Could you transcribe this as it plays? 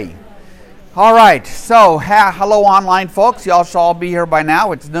All right, so hello online folks. Y'all should all be here by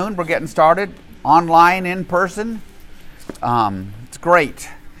now. It's noon. We're getting started online, in person. It's great.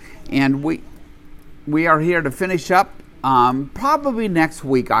 And we are here to finish up probably next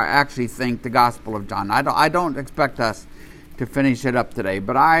week. I actually think the Gospel of John. I don't expect us to finish it up today,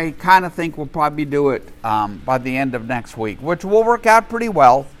 but I kind of think we'll probably do it by the end of next week, which will work out pretty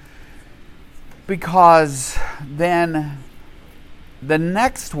well, because then the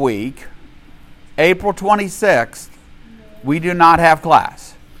next week, April 26th, we do not have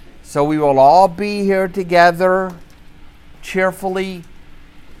class. So we will all be here together, cheerfully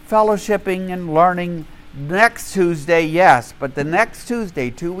fellowshipping and learning. Next Tuesday, yes, but the next Tuesday,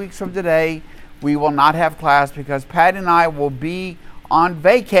 2 weeks from today, we will not have class because Patty and I will be on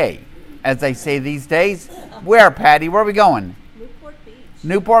vacay, as they say these days. Where, Patty? Where are we going? Newport Beach.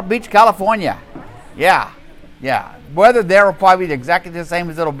 Newport Beach, California. Yeah. Weather there will probably be exactly the same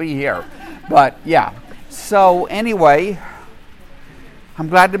as it'll be here. But, yeah. So, anyway, I'm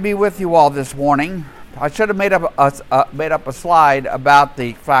glad to be with you all this morning. I should have made up a slide about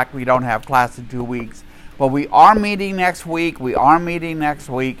the fact we don't have class in 2 weeks. But we are meeting next week.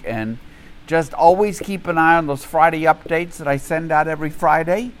 And just always keep an eye on those Friday updates that I send out every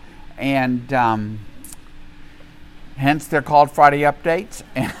Friday. And hence they're called Friday updates.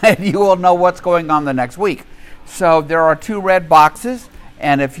 And you will know what's going on the next week. So there are 2 red boxes.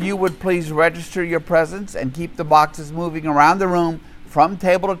 And if you would please register your presence and keep the boxes moving around the room from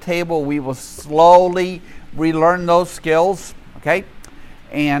table to table, we will slowly relearn those skills. Okay?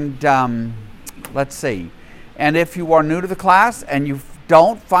 And let's see. And if you are new to the class and you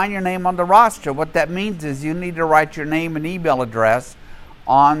don't find your name on the roster, what that means is you need to write your name and email address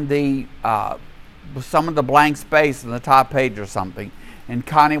on the some of the blank space on the top page or something, and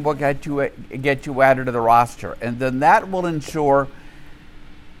Connie will get you added to the roster, and then that will ensure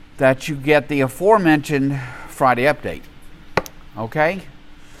that you get the aforementioned Friday update. Okay?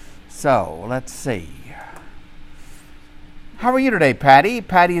 So, let's see. How are you today, Patty?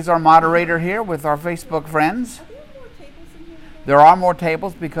 Patty is our moderator here with our Facebook friends. Are there more tables in here today? There are more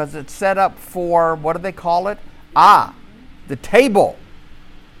tables because it's set up for, what do they call it? The table.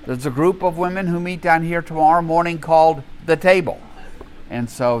 There's a group of women who meet down here tomorrow morning called The Table. And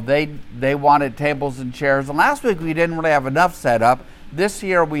so they wanted tables and chairs. And last week we didn't really have enough set up. This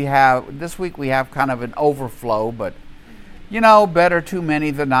week we have kind of an overflow, but better too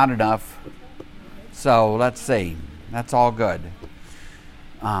many than not enough. So let's see. That's all good.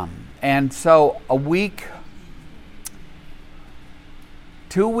 And so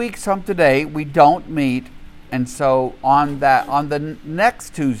 2 weeks from today, we don't meet. And so on the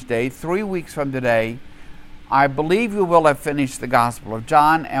next Tuesday, 3 weeks from today, I believe we will have finished the Gospel of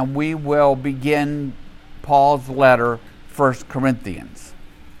John, and we will begin Paul's letter, 1 Corinthians,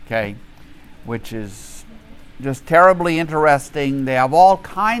 okay, which is just terribly interesting. They have all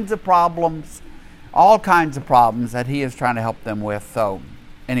kinds of problems that he is trying to help them with. So,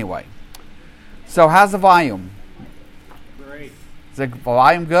 anyway. So, how's the volume? Great. Is the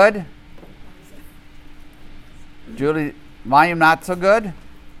volume good? Julie, volume not so good?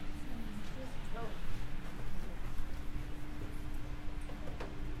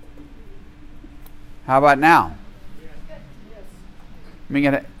 How about now? I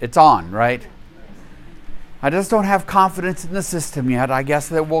mean, it's on, right? I just don't have confidence in the system yet. I guess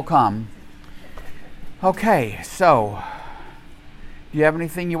that will come. Okay, so do you have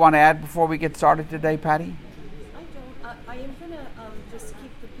anything you want to add before we get started today, Patty? I don't. I am going to just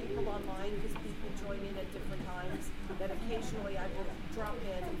keep the people online because people join in at different times. That occasionally I will drop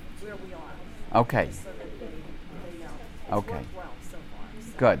in where we are. Okay. So that they know. It's Okay. worked well so far.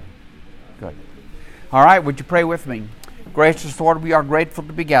 So. Good. All right, would you pray with me? Gracious Lord, we are grateful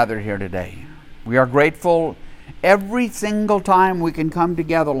to be gathered here today. We are grateful every single time we can come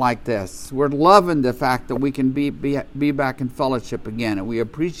together like this. We're loving the fact that we can be back in fellowship again, and we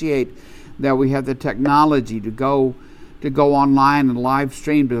appreciate that we have the technology to go online and live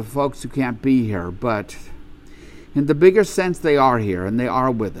stream to the folks who can't be here. But in the bigger sense, they are here and they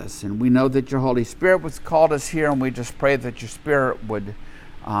are with us, and we know that your Holy Spirit was called us here, and we just pray that your Spirit would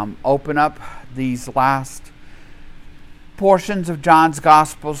open up these last portions of John's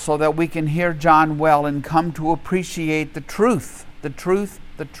Gospel so that we can hear John well and come to appreciate the truth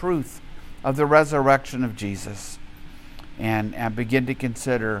of the resurrection of Jesus, and begin to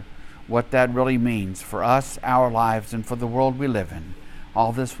consider what that really means for us, our lives, and for the world we live in.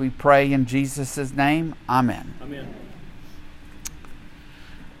 All this we pray in Jesus' name. Amen. Amen.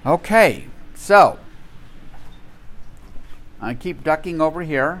 Okay, so I keep ducking over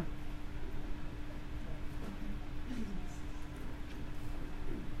here.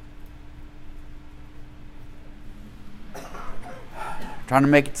 trying to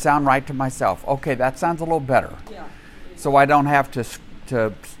make it sound right to myself. Okay, that sounds a little better. Yeah. So I don't have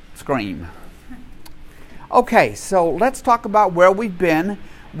to scream. Okay, so let's talk about where we've been.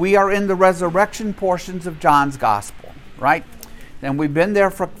 We are in the resurrection portions of John's Gospel, right? And we've been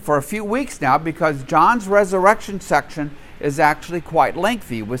there for a few weeks now because John's resurrection section is actually quite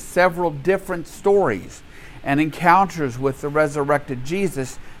lengthy with several different stories and encounters with the resurrected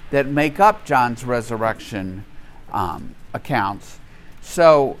Jesus that make up John's resurrection accounts.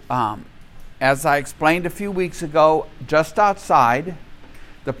 So, as I explained a few weeks ago, just outside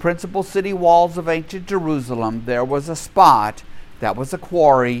the principal city walls of ancient Jerusalem, there was a spot that was a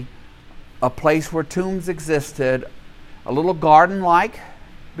quarry, a place where tombs existed, a little garden-like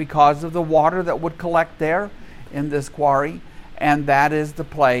because of the water that would collect there in this quarry, and that is the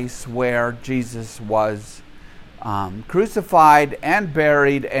place where Jesus was crucified and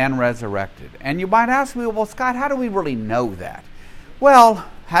buried and resurrected. And you might ask me, well, Scott, how do we really know that? Well,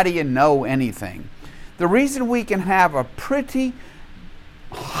 how do you know anything? The reason we can have a pretty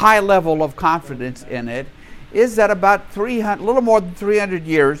high level of confidence in it is that about a little more than 300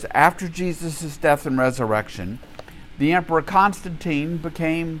 years after Jesus' death and resurrection, the Emperor Constantine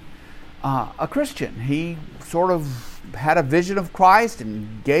became a Christian. He sort of had a vision of Christ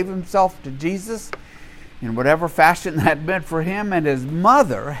and gave himself to Jesus in whatever fashion that meant for him. And his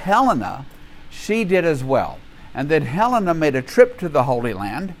mother, Helena, she did as well. And then Helena made a trip to the Holy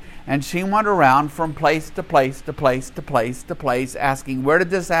Land, and she went around from place to place to place to place to place, asking, where did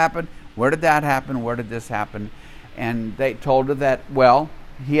this happen? Where did that happen? Where did this happen? And they told her that, well,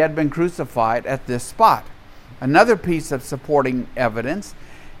 he had been crucified at this spot. Another piece of supporting evidence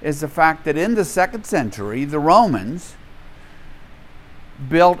is the fact that in the 2nd century, the Romans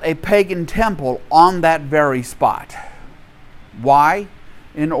built a pagan temple on that very spot. Why?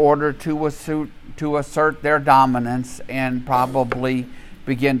 In order to assert their dominance and probably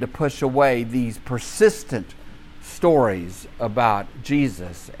begin to push away these persistent stories about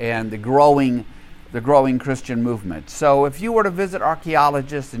Jesus and the growing Christian movement. So if you were to visit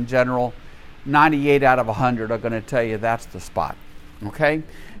archaeologists in general, 98 out of 100 are going to tell you that's the spot. Okay?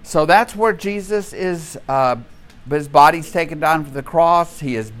 So that's where Jesus is. His body's taken down from the cross.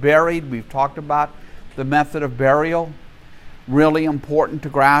 He is buried. We've talked about the method of burial. Really important to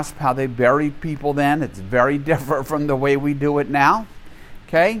grasp how they buried people then. It's very different from the way we do it now.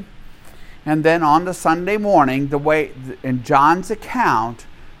 Okay? And then on the Sunday morning, the way in John's account,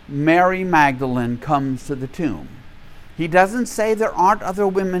 Mary Magdalene comes to the tomb. He doesn't say there aren't other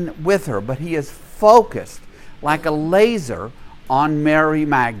women with her, but he is focused like a laser on Mary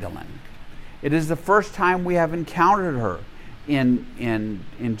Magdalene. It is the first time we have encountered her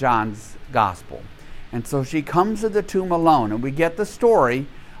in John's Gospel. And so she comes to the tomb alone, and we get the story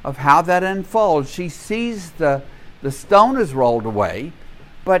of how that unfolds. She sees the stone is rolled away,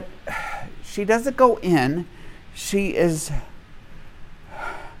 but she doesn't go in. She is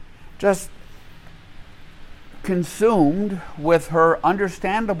just consumed with her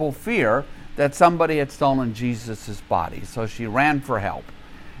understandable fear that somebody had stolen Jesus' body. So she ran for help.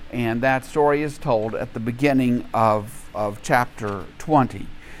 And that story is told at the beginning of chapter 20.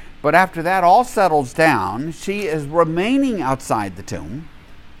 But after that all settles down, she is remaining outside the tomb,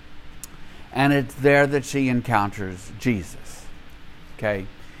 and it's there that she encounters Jesus. Okay?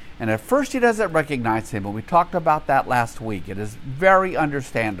 And at first she doesn't recognize him, and we talked about that last week. It is very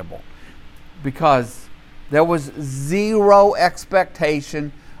understandable because there was zero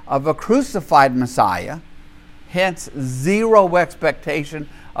expectation of a crucified Messiah, hence zero expectation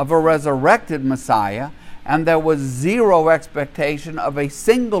of a resurrected Messiah, and there was zero expectation of a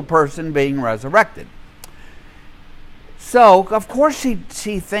single person being resurrected. So, of course, she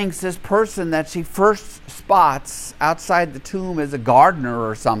thinks this person that she first spots outside the tomb is a gardener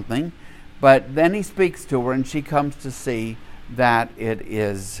or something, but then he speaks to her and she comes to see that it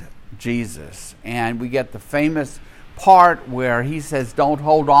is Jesus. And we get the famous part where he says, "Don't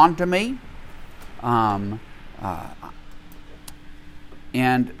hold on to me."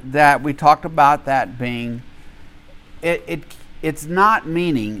 And that we talked about that being, it's not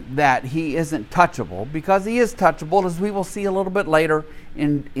meaning that he isn't touchable, because he is touchable, as we will see a little bit later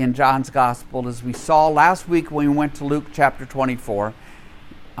in John's Gospel, as we saw last week when we went to Luke chapter 24.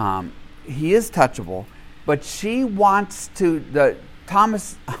 He is touchable, but she wants to,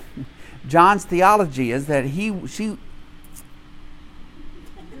 John's theology is that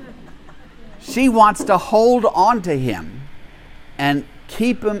she wants to hold on to him and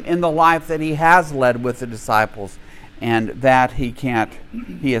keep him in the life that he has led with the disciples, and that he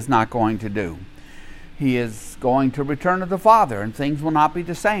is not going to do. he is going to return to the Father, and things will not be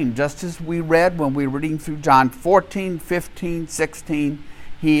the same. Just as we read when we were reading through John 14, 15, 16,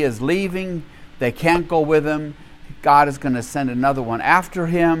 he is leaving. They can't go with him. God is going to send another one after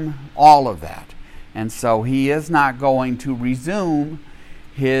him, all of that. And so he is not going to resume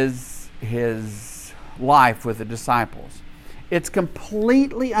his life with the disciples. It's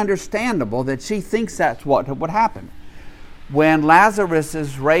completely understandable that she thinks that's what would happen. When Lazarus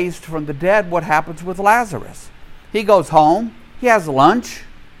is raised from the dead, what happens with Lazarus? He goes home, he has lunch,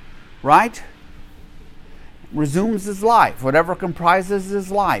 right? Resumes his life, whatever comprises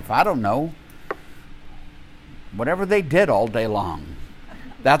his life. I don't know. Whatever they did all day long.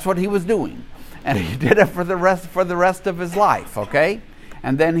 That's what he was doing. And he did it for the rest of his life, okay?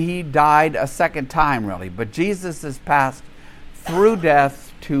 And then he died a second time, really. But Jesus has passed through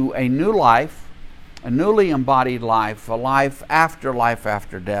death to a new life, a newly embodied life, a life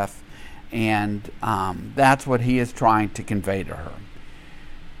after death. And that's what he is trying to convey to her.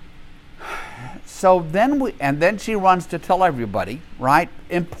 So then she runs to tell everybody, right?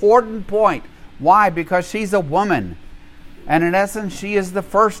 Important point. Why? Because she's a woman. And in essence, she is the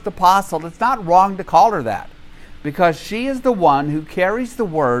first apostle. It's not wrong to call her that, because she is the one who carries the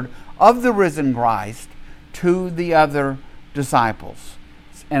word of the risen Christ to the other disciples.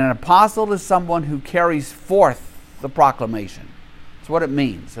 And an apostle is someone who carries forth the proclamation. That's what it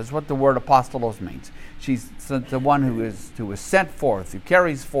means. That's what the word apostolos means. She's the one who is sent forth, who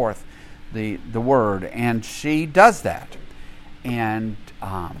carries forth the word, and she does that. And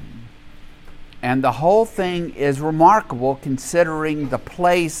the whole thing is remarkable considering the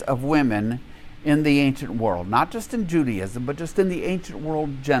place of women in the ancient world, not just in Judaism, but just in the ancient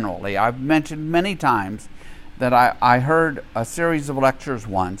world generally. I've mentioned many times that I heard a series of lectures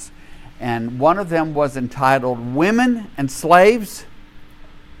once, and one of them was entitled Women and Slaves,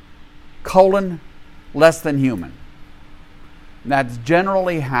 less than human. And that's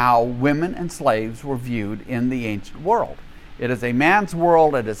generally how women and slaves were viewed in the ancient world. It is a man's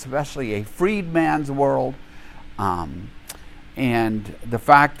world, it is especially a freed man's world. And the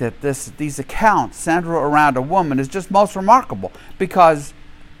fact that these accounts center around a woman is just most remarkable, because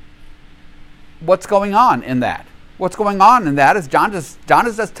what's going on in that? What's going on in that is John is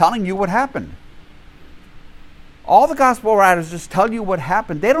just telling you what happened. All the gospel writers just tell you what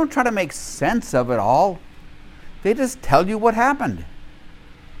happened. They don't try to make sense of it all. They just tell you what happened.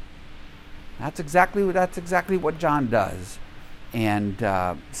 That's exactly what John does. And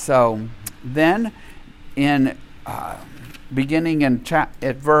so then beginning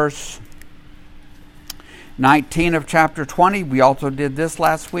at verse 19 of chapter 20, we also did this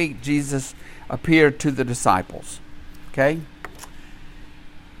last week, Jesus appeared to the disciples. Okay?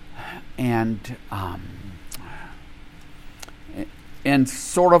 And in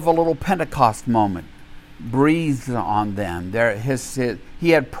sort of a little Pentecost moment, breathed on them. He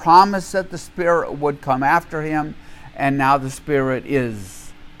had promised that the Spirit would come after him, and now the Spirit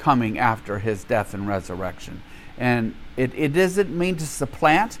is coming after his death and resurrection. And it doesn't mean to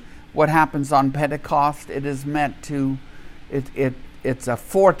supplant what happens on Pentecost. It is meant to, it's a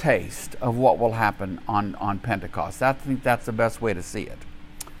foretaste of what will happen on Pentecost. I think that's the best way to see it.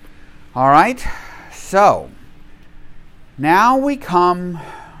 All right, so now we come.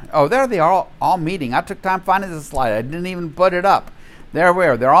 Oh, there they are, all meeting. I took time finding this slide. I didn't even put it up. There we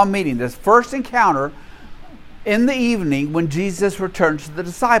are. They're all meeting. This first encounter in the evening when Jesus returns to the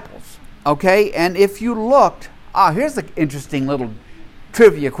disciples. Okay, and if you looked, here's an interesting little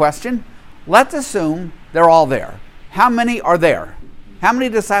trivia question. Let's assume they're all there. How many are there? How many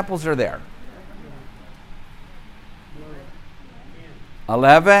disciples are there?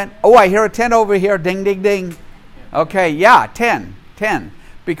 11. Oh, I hear a 10 over here. Ding, ding, ding. Okay, yeah, 10.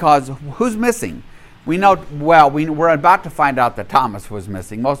 Because who's missing? We know, we're about to find out that Thomas was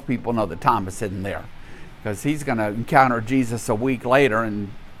missing. Most people know that Thomas isn't there, because he's going to encounter Jesus a week later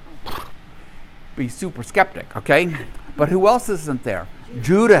and be super skeptic, okay? But who else isn't there?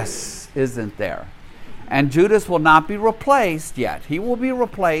 Judas isn't there. And Judas will not be replaced yet. He will be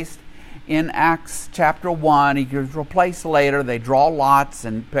replaced in Acts chapter 1. He gets replaced later. They draw lots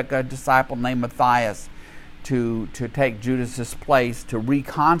and pick a disciple named Matthias to take Judas's place, to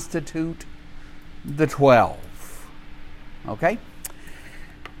reconstitute the 12. Okay?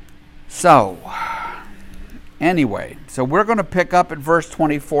 So, anyway, so we're going to pick up at verse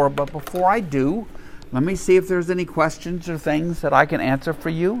 24, but before I do, let me see if there's any questions or things that I can answer for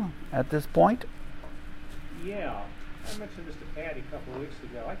you at this point. Yeah, I mentioned this to Patty a couple of weeks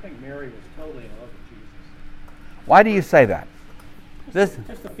ago. I think Mary was totally in love with Jesus. Why do you say that? Just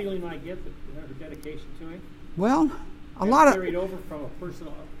the feeling I get, her dedication to him. Well, a lot of carried over from a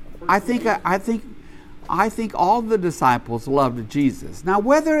personal. I think I think all the disciples loved Jesus. Now,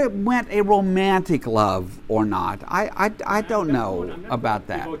 whether it went a romantic love or not, I don't know about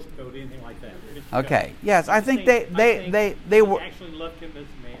that. Okay. Yes, I think they were. Actually loved him as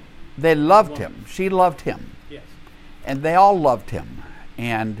a man. They loved him. She loved him. Yes. And they all loved him.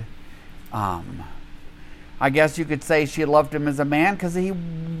 And I guess you could say she loved him as a man because he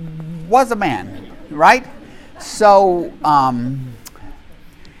was a man, right? So,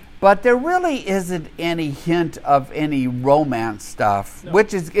 but there really isn't any hint of any romance stuff, no.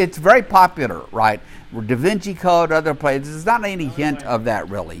 Which is, it's very popular, right? Da Vinci Code, other places. There's not any hint of that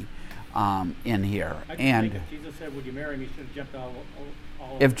really in here. And if Jesus said, "Would you marry me?" She should have jumped all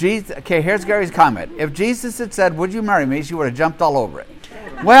if Jesus, okay, here's Gary's comment. If Jesus had said, "Would you marry me?" she would have jumped all over it.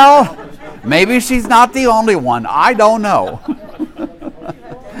 Well, maybe she's not the only one. I don't know.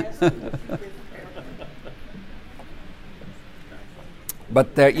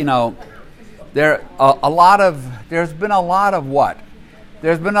 But there, you know, there's been a lot of what?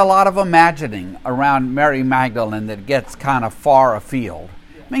 There's been a lot of imagining around Mary Magdalene that gets kind of far afield.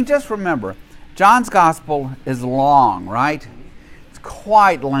 I mean, just remember, John's gospel is long, right? It's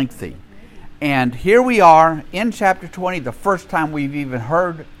quite lengthy. And here we are in chapter 20, the first time we've even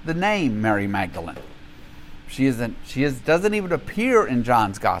heard the name Mary Magdalene. She doesn't even appear in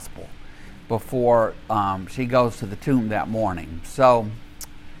John's gospel before she goes to the tomb that morning. So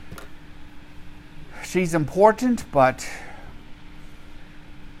she's important, but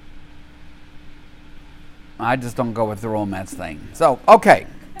I just don't go with the romance thing. So, okay.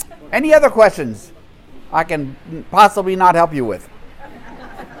 Any other questions I can possibly not help you with?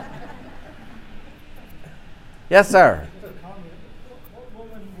 Yes, sir.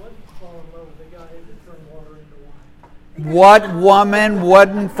 What woman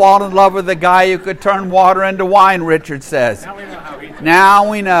wouldn't fall in love with a guy who could turn water into wine, Richard says. Now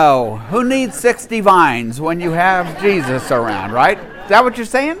we know. Who needs 60 vines when you have Jesus around, right? Is that what you're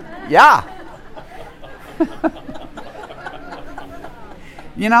saying? Yeah.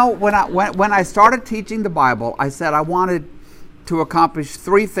 You know, when I started teaching the Bible, I said I wanted to accomplish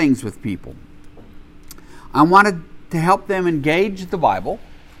 3 things with people. I wanted to help them engage the Bible,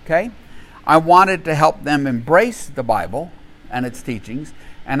 okay? I wanted to help them embrace the Bible and its teachings,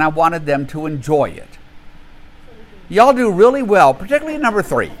 and I wanted them to enjoy it. Y'all do really well, particularly number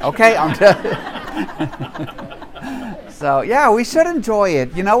 3, okay? So, yeah, we should enjoy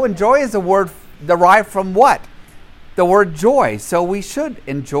it. You know, enjoy is a word derived from what? The word joy. So we should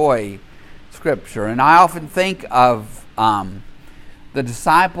enjoy Scripture. And I often think of the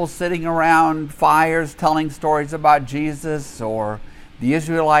disciples sitting around fires telling stories about Jesus, or the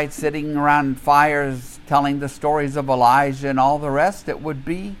Israelites sitting around fires telling the stories of Elijah and all the rest. It would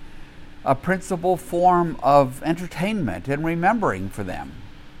be a principal form of entertainment and remembering for them,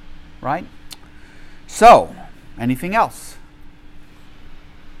 right? So, anything else?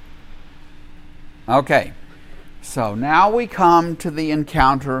 Okay, so now we come to the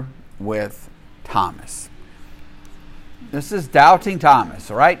encounter with Thomas. This is Doubting Thomas,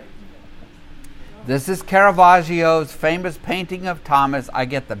 all right? This is Caravaggio's famous painting of Thomas. I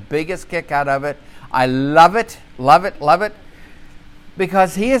get the biggest kick out of it. I love it, love it, love it,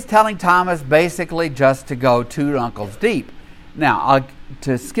 because he is telling Thomas basically just to go 2 uncles deep. Now,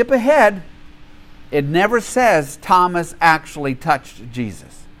 to skip ahead, it never says Thomas actually touched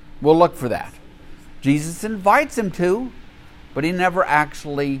Jesus. We'll look for that. Jesus invites him to, but he never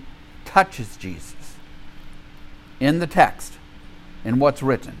actually touches Jesus in the text, in what's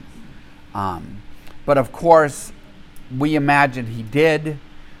written. But of course, we imagine he did.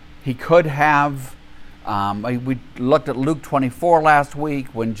 He could have. We looked at Luke 24 last week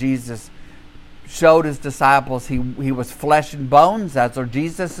when Jesus showed his disciples he was flesh and bones. That's are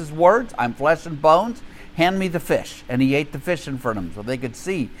Jesus' words. I'm flesh and bones. Hand me the fish. And he ate the fish in front of them so they could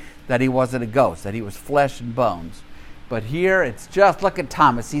see that he wasn't a ghost, that he was flesh and bones. But here it's just, look at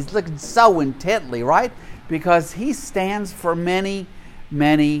Thomas. He's looking so intently, right? Because he stands for many,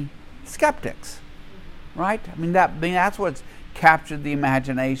 many skeptics, right? I mean, that's what's captured the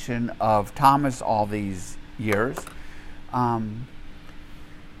imagination of Thomas all these years. I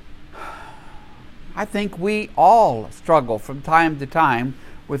think we all struggle from time to time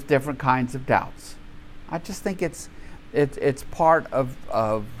with different kinds of doubts. I just think it's part of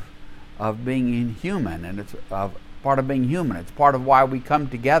being human, and it's part of being human. It's part of why we come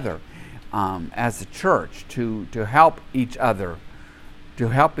together as a church to help each other,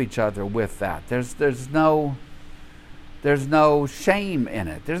 with that. There's no shame in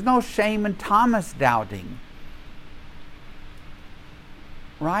it. There's no shame in Thomas doubting,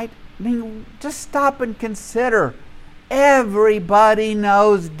 right? I mean, just stop and consider Everybody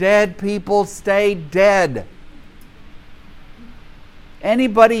knows dead people stay dead.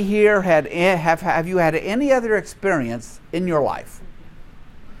 Anybody here have you had any other experience in your life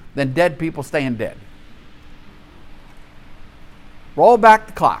than dead people staying dead? Roll back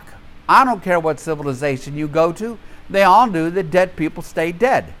the clock. I don't care what civilization you go to, they all knew that dead people stay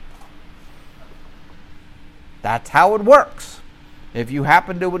dead. That's how it works. If you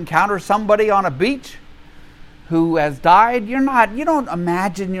happen to encounter somebody on a beach who has died, you don't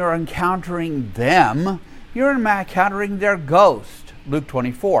imagine you're encountering them. You're encountering their ghost, Luke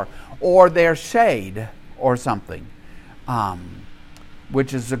 24, or their shade or something,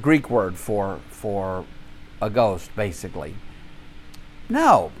 which is a Greek word for a ghost, basically.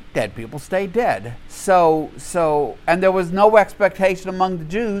 No, dead people stay dead. So, and there was no expectation among the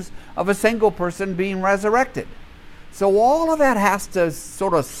Jews of a single person being resurrected. So all of that has to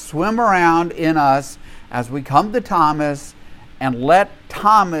sort of swim around in us as we come to Thomas and let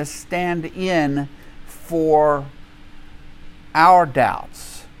Thomas stand in for our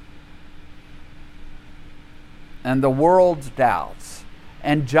doubts and the world's doubts.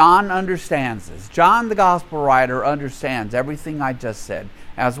 And John understands this. John, the gospel writer, understands everything I just said,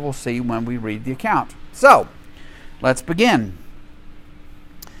 as we'll see when we read the account. So, let's begin.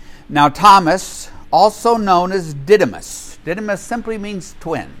 Now Thomas, also known as Didymus. Didymus simply means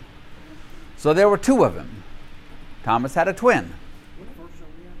twin. So there were two of them. Thomas had a twin.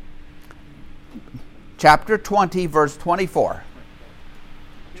 Chapter 20, verse 24.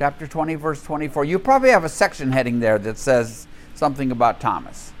 Chapter 20, verse 24. You probably have a section heading there that says something about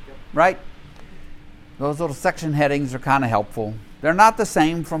Thomas, right? Those little section headings are kind of helpful. They're not the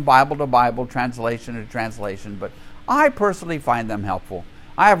same from Bible to Bible, translation to translation, but I personally find them helpful.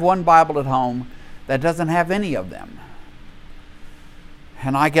 I have one Bible at home that doesn't have any of them,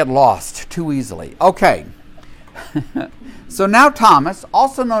 and I get lost too easily. Okay. So now Thomas,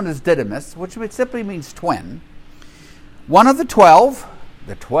 also known as Didymus, which simply means twin, one of the 12.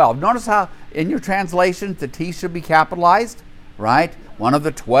 The 12. Notice how in your translations the T should be capitalized, right? One of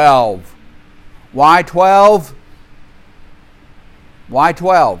the 12. Why 12? Why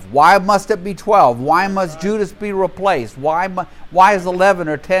 12? Why must it be 12? Why must Judas be replaced? Why is 11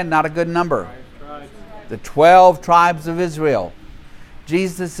 or 10 not a good number? The 12 tribes of Israel.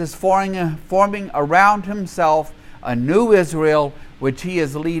 Jesus is forming around himself a new Israel, which he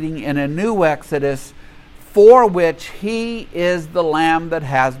is leading in a new Exodus, for which he is the Lamb that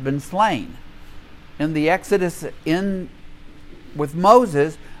has been slain. In the Exodus with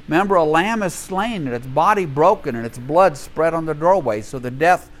Moses, remember, a lamb is slain and its body broken and its blood spread on the doorway, so the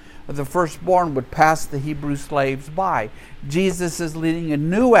death of the firstborn would pass the Hebrew slaves by. Jesus is leading a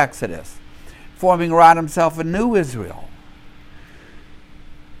new Exodus, forming around himself a new Israel,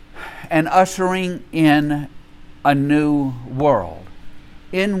 and ushering in a new world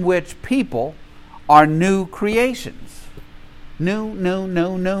in which people are new creations. New.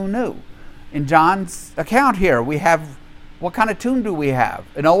 In John's account here, we have, what kind of tomb do we have?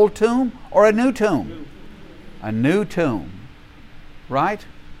 An old tomb or a new tomb? A new tomb, right?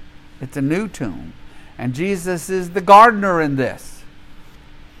 It's a new tomb. And Jesus is the gardener in this.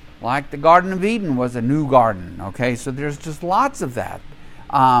 Like the Garden of Eden was a new garden, okay? So there's just lots of that.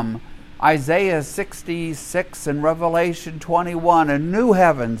 Isaiah 66 and Revelation 21, a new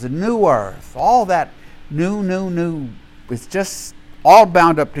heavens, a new earth, all that new. It's just all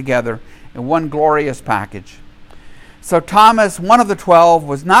bound up together in one glorious package. So Thomas, one of the 12,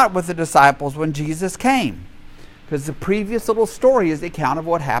 was not with the disciples when Jesus came, because the previous little story is the account of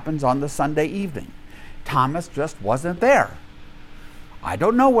what happens on the Sunday evening. Thomas just wasn't there. I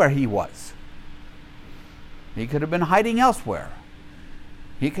don't know where he was. He could have been hiding elsewhere.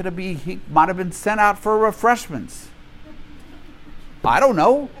 He might have been sent out for refreshments. I don't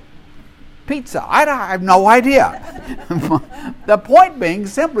know. Pizza. I have no idea. The point being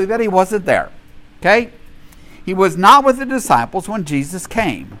simply that he wasn't there. Okay? He was not with the disciples when Jesus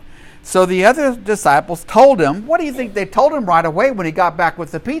came. So the other disciples told him, what do you think they told him right away when he got back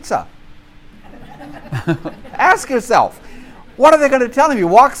with the pizza? Ask yourself, what are they going to tell him? He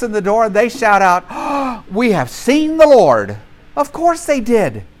walks in the door and they shout out, oh, we have seen the Lord. Of course they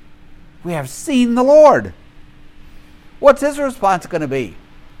did. We have seen the Lord. What's his response going to be?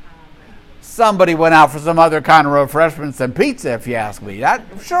 Somebody went out for some other kind of refreshments than pizza, if you ask me.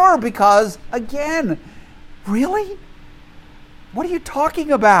 Sure, because, again, really? What are you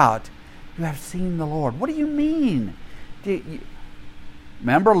talking about? You have seen the Lord. What do you mean?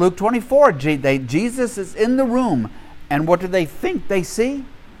 Remember Luke 24, Jesus is in the room, and what do they think they see?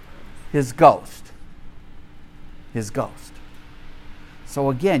 His ghost. His ghost. So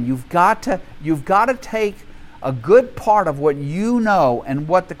again, you've got to take a good part of what you know and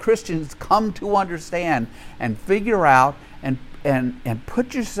what the Christians come to understand and figure out, and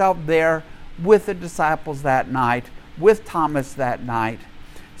put yourself there with the disciples that night, with Thomas that night.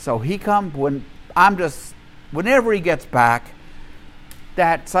 So he comes whenever he gets back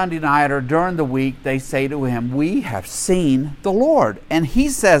that Sunday night or during the week, they say to him, "We have seen the Lord." And he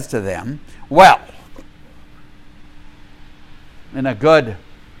says to them, well, in a good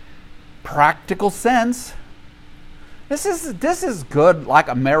practical sense, this is good, like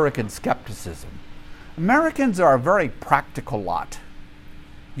American skepticism. Americans are a very practical lot.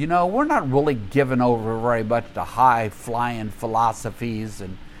 You know, we're not really given over very much to high-flying philosophies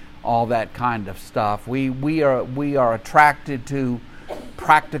and all that kind of stuff. We are attracted to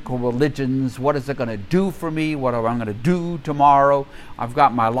practical religions. What is it going to do for me? What am I going to do tomorrow? I've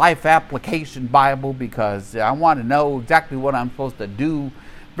got my life application Bible because I want to know exactly what I'm supposed to do.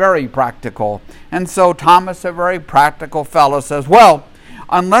 Very practical. And so Thomas, a very practical fellow, says, well,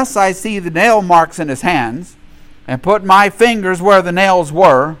 unless I see the nail marks in his hands, and put my fingers where the nails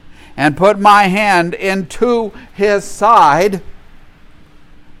were, and put my hand into his side,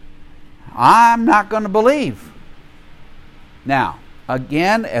 I'm not going to believe. Now,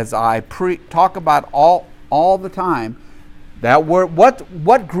 again, as I talk about all the time, that word,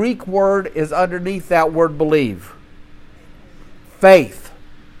 what Greek word is underneath that word believe? Faith.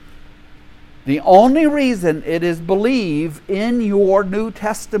 The only reason it is believe in your New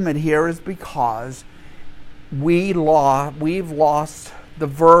Testament here is because we've lost the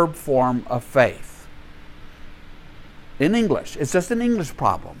verb form of faith. In English. It's just an English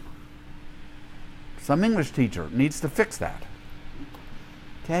problem. Some English teacher needs to fix that.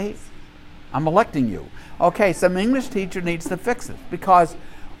 Okay? I'm electing you. Okay, some English teacher needs to fix it. Because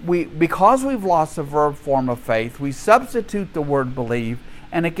we've lost the verb form of faith, we substitute the word believe,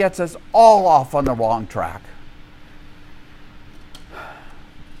 and it gets us all off on the wrong track.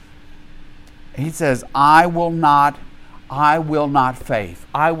 He says, I will not faith.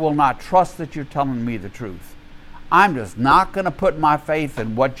 I will not trust that you're telling me the truth. I'm just not going to put my faith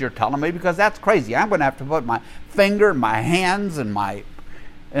in what you're telling me because that's crazy. I'm going to have to put my finger, my hands, and an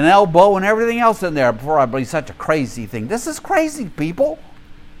elbow and everything else in there before I believe such a crazy thing. This is crazy, people.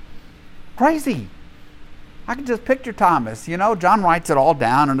 Crazy. I can just picture Thomas. You know, John writes it all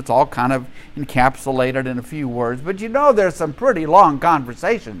down and it's all kind of encapsulated in a few words. But you know, there's some pretty long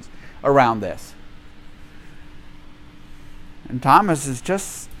conversations around this. And Thomas is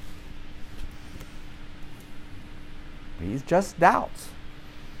just doubts.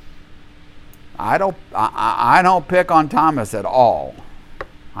 I don't pick on Thomas at all.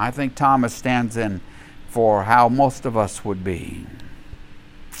 I think Thomas stands in for how most of us would be.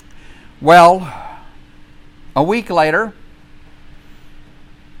 Well, a week later,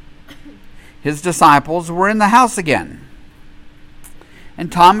 his disciples were in the house again,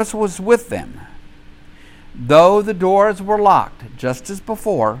 and Thomas was with them. Though the doors were locked, just as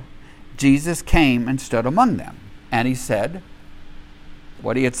before, Jesus came and stood among them. And he said,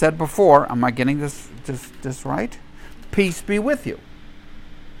 what he had said before, am I getting this right? Peace be with you.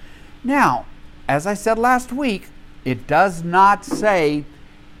 Now, as I said last week, it does not say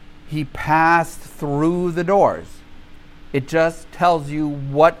he passed through the doors. It just tells you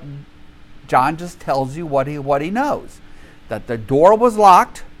John just tells you what he knows. That the door was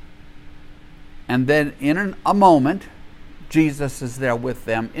locked, and then in a moment, Jesus is there with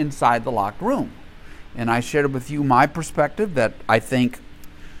them inside the locked room. And I shared with you my perspective that I think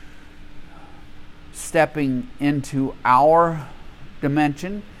stepping into our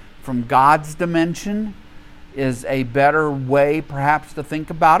dimension from God's dimension is a better way perhaps to think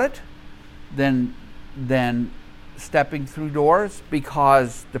about it than stepping through doors,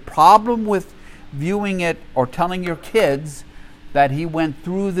 because the problem with viewing it or telling your kids that he went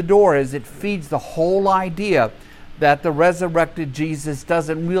through the door is it feeds the whole idea that the resurrected Jesus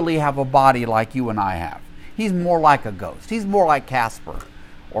doesn't really have a body like you and I have. He's more like a ghost. He's more like Casper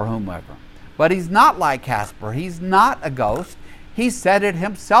or whomever. But he's not like Casper. He's not a ghost. He said it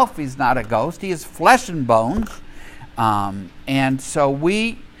himself, he's not a ghost. He is flesh and bones. And so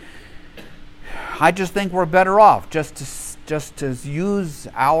I just think we're better off just to use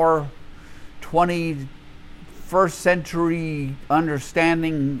our 21st century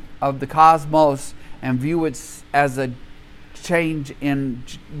understanding of the cosmos and view it as a change in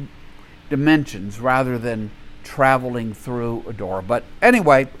dimensions rather than traveling through a door. But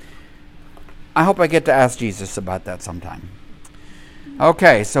anyway, I hope I get to ask Jesus about that sometime.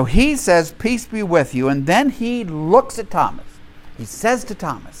 Okay, so he says, peace be with you. And then he looks at Thomas. He says to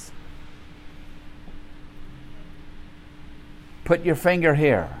Thomas, put your finger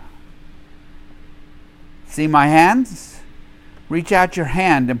here. See my hands? Reach out your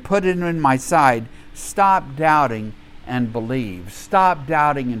hand and put it in my side. Stop doubting and believe. Stop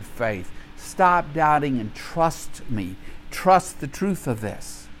doubting in faith. Stop doubting and trust me. Trust the truth of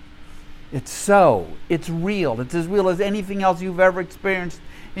this. It's so. It's real. It's as real as anything else you've ever experienced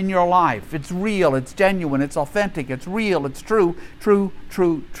in your life. It's real. It's genuine. It's authentic. It's real. It's true. True,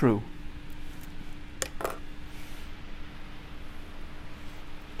 true, true.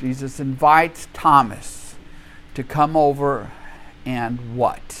 Jesus invites Thomas to come over and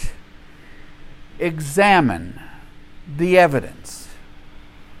what? Examine the evidence.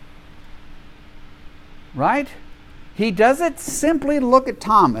 Right? He doesn't simply look at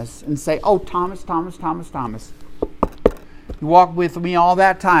Thomas and say, oh, Thomas, Thomas, Thomas, Thomas. You walked with me all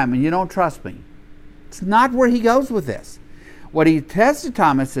that time and you don't trust me. It's not where he goes with this. What he says to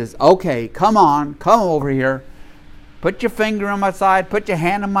Thomas is, okay, come on, come over here. Put your finger on my side, put your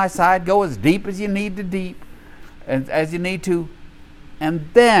hand on my side, go as deep as you need to, and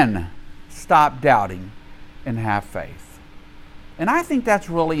then stop doubting and have faith. And I think that's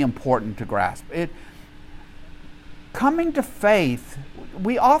really important to grasp. Coming to faith,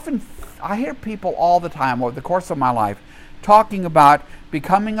 I hear people all the time over the course of my life talking about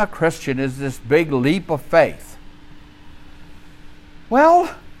becoming a Christian is this big leap of faith.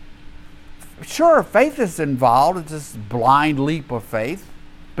 Well, sure, faith is involved. It's this blind leap of faith,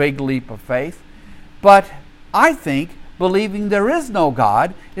 big leap of faith. But I think believing there is no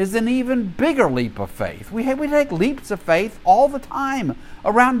God is an even bigger leap of faith. We take leaps of faith all the time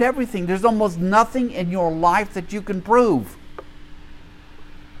around everything. There's almost nothing in your life that you can prove.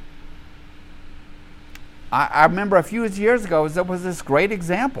 I remember a few years ago there was this great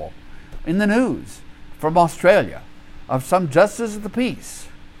example in the news from Australia of some justice of the peace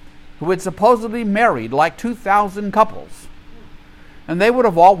who had supposedly married like 2,000 couples. And they would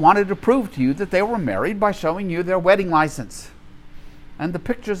have all wanted to prove to you that they were married by showing you their wedding license and the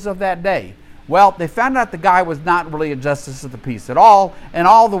pictures of that day. Well, they found out the guy was not really a justice of the peace at all, and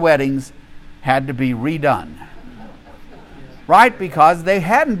all the weddings had to be redone. Right? Because they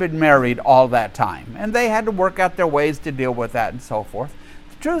hadn't been married all that time, and they had to work out their ways to deal with that and so forth.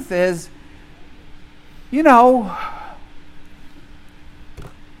 The truth is,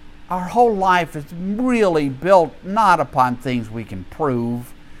 our whole life is really built not upon things we can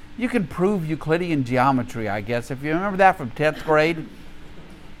prove. You can prove Euclidean geometry, I guess. If you remember that from 10th grade.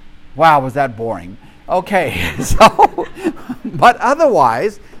 Wow, was that boring. Okay, but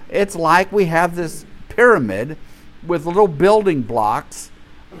otherwise, it's like we have this pyramid with little building blocks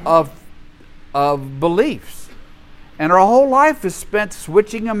of beliefs. And our whole life is spent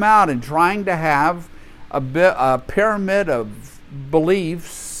switching them out and trying to have a pyramid of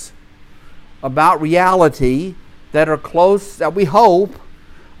beliefs about reality that are close, that we hope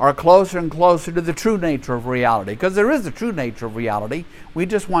are closer and closer to the true nature of reality. Because there is a true nature of reality. We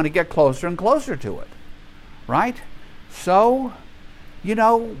just want to get closer and closer to it. Right? So,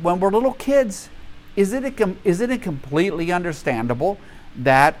 when we're little kids, isn't it completely understandable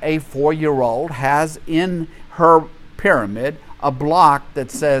that a 4-year-old has in her pyramid a block that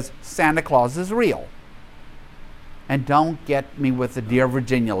says Santa Claus is real? And don't get me with the Dear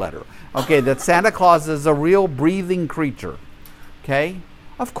Virginia letter. Okay, that Santa Claus is a real breathing creature. Okay?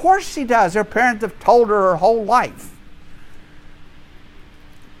 Of course she does. Her parents have told her whole life.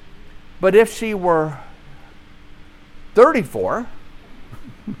 But if she were 34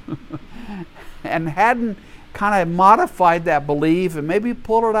 and hadn't kind of modified that belief and maybe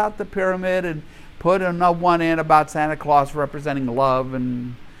pulled it out the pyramid and put another one in about Santa Claus representing love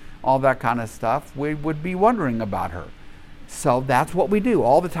and all that kind of stuff, we would be wondering about her. So that's what we do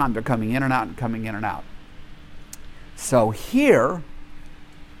all the time. They're coming in and out and coming in and out. So here,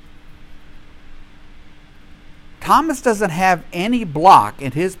 Thomas doesn't have any block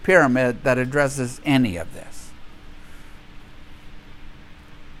in his pyramid that addresses any of this.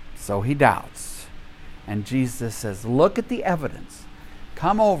 So he doubts. And Jesus says, look at the evidence.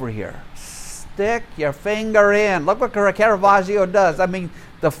 Come over here. Stick your finger in. Look what Caravaggio does. I mean,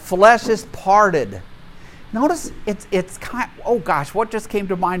 the flesh is parted. Notice it's kind. Oh gosh, what just came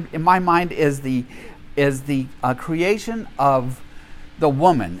to mind in my mind is the creation of the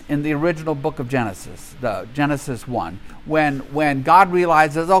woman in the original book of Genesis, the Genesis 1, when God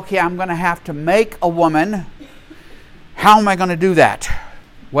realizes, okay, I'm going to have to make a woman. How am I going to do that?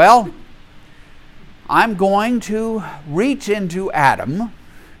 Well, I'm going to reach into Adam,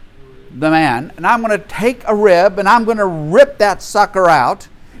 the man, and I'm going to take a rib and I'm going to rip that sucker out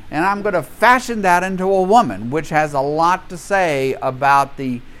and I'm going to fashion that into a woman, which has a lot to say about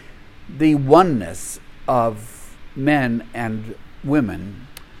the oneness of men and women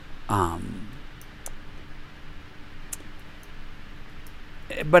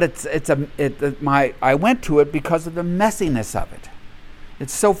but I went to it because of the messiness of it.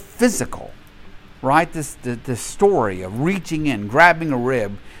 It's so physical, right? This story of reaching in, grabbing a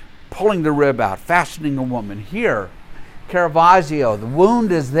rib, pulling the rib out, fashioning a woman. Here, Caravaggio, the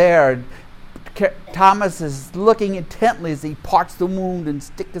wound is there. Thomas is looking intently as he parts the wound and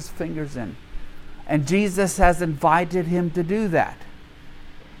sticks his fingers in. And Jesus has invited him to do that.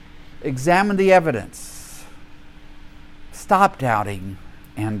 Examine the evidence. Stop doubting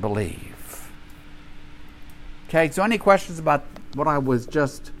and believe. Okay, so any questions about what I was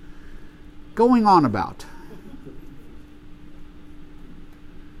just going on about?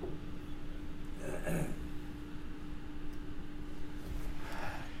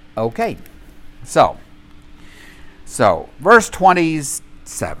 Okay, so verse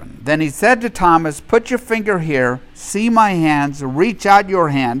 27. Then he said to Thomas, "Put your finger here, see my hands, reach out your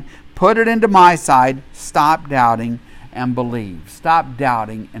hand, put it into my side, stop doubting and believe." Stop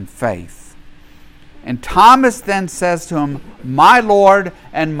doubting in faith. And Thomas then says to him, "My Lord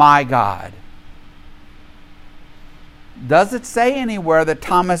and my God." Does it say anywhere that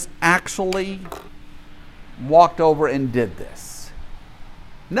Thomas actually walked over and did this?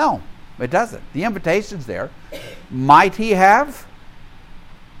 No, it doesn't. The invitation's there. Might he have?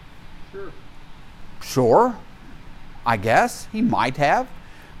 Sure, I guess he might have.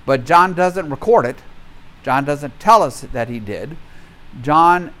 But John doesn't record it. John doesn't tell us that he did.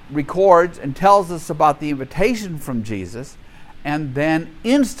 John records and tells us about the invitation from Jesus, and then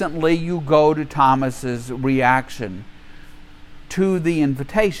instantly you go to Thomas's reaction to the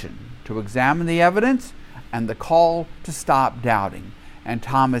invitation, to examine the evidence and the call to stop doubting. And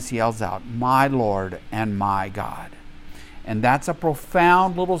Thomas yells out, "My Lord and my God." And that's a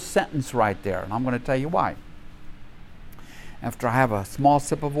profound little sentence right there. And I'm going to tell you why after I have a small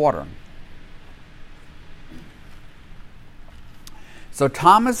sip of water. So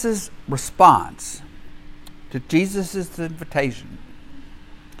Thomas's response to Jesus' invitation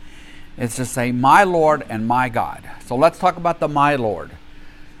is to say, "My Lord and my God." So let's talk about the "my Lord."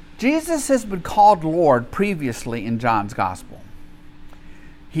 Jesus has been called Lord previously in John's Gospel.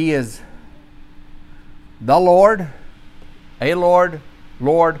 He is the Lord, a Lord,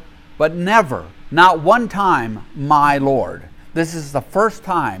 Lord, but never, not one time, "my Lord." This is the first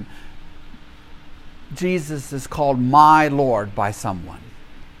time Jesus is called "my Lord" by someone.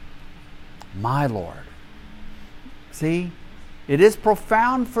 My Lord. See? It is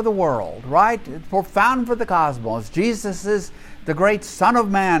profound for the world, right? It's profound for the cosmos. Jesus is the great Son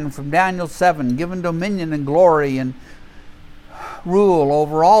of Man from Daniel 7, given dominion and glory and rule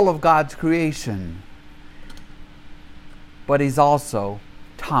over all of God's creation. But he's also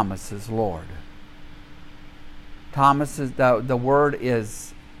Thomas's Lord. Thomas is the word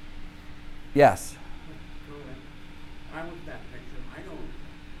is yes. I look at that picture. I don't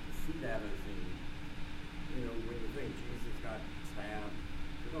see that as when you think Jesus got stabbed,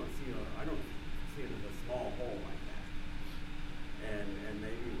 I don't see it as a small hole like that. And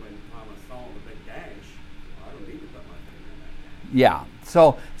maybe when Thomas saw the big gash, I don't need to put my finger in that gash. Yeah.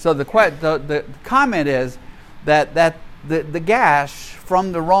 So the comment is that the gash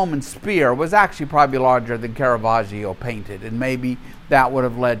from the Roman spear was actually probably larger than Caravaggio painted, and maybe that would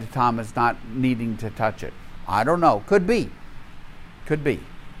have led to Thomas not needing to touch it. I don't know. Could be. Could be.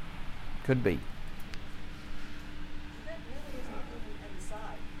 Could be. That really isn't even on the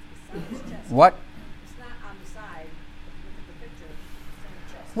side. It's on his chest. What? It's not on the side. Look at the picture. It's on the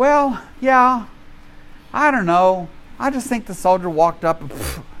chest. Well, yeah. I don't know. I just think the soldier walked up. And,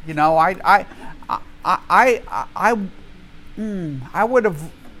 I would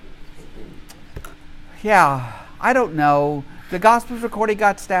have. Yeah, I don't know. The Gospels record he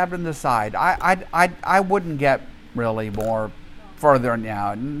got stabbed in the side. I wouldn't get really more further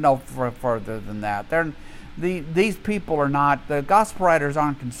now. No further than that. These people are not. The Gospel writers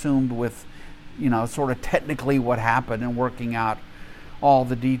aren't consumed with, sort of technically what happened and working out all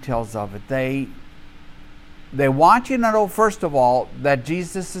the details of it. They want you to know, first of all, that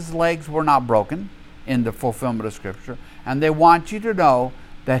Jesus' legs were not broken in the fulfillment of Scripture, and they want you to know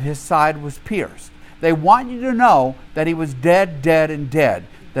that his side was pierced. They want you to know that he was dead, and dead,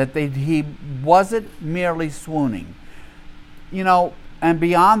 that he wasn't merely swooning. And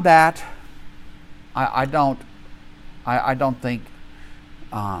beyond that, I don't think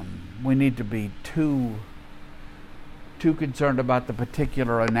we need to be too concerned about the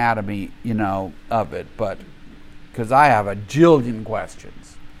particular anatomy, of it, but because I have a jillion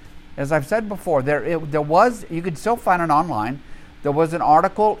questions. As I've said before, there was, you can still find it online, there was an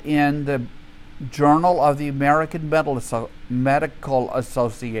article in the Journal of the American Medical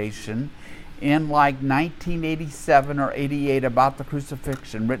Association in like 1987 or 88 about the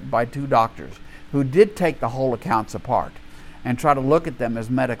crucifixion, written by two doctors who did take the whole accounts apart and try to look at them as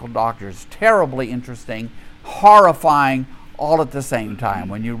medical doctors. Terribly interesting, horrifying, all at the same time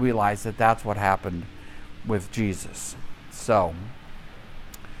when you realize that that's what happened with Jesus. So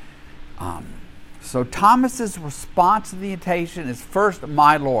Thomas's response to the invitation is first,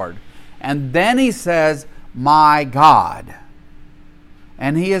 my Lord, and then he says, my God.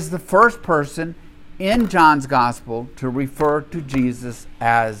 And he is the first person in John's Gospel to refer to Jesus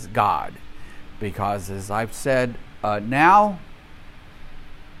as God. Because as I've said now,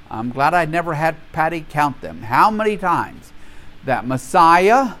 I'm glad I never had Patty count them. How many times that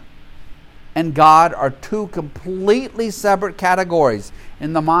Messiah and God are two completely separate categories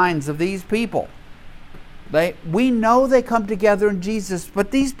in the minds of these people. We know they come together in Jesus,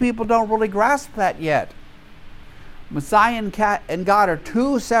 but these people don't really grasp that yet. Messiah and God are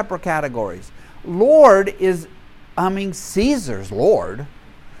two separate categories. Lord is, Caesar's Lord.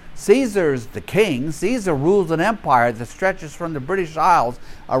 Caesar's the king. Caesar rules an empire that stretches from the British Isles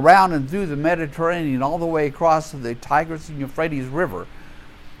around and through the Mediterranean all the way across to the Tigris and Euphrates River.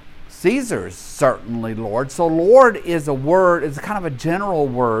 Caesar's certainly Lord. So Lord is a word, it's kind of a general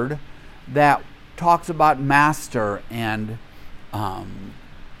word that talks about master and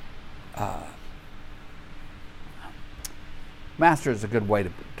master is a good way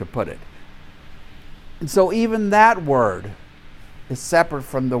to put it. And so even that word is separate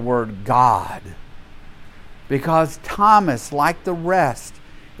from the word God. Because Thomas, like the rest,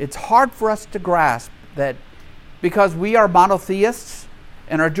 it's hard for us to grasp that because we are monotheists,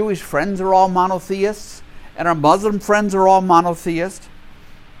 and our Jewish friends are all monotheists, and our Muslim friends are all monotheists,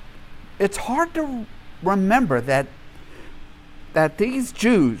 it's hard to remember that these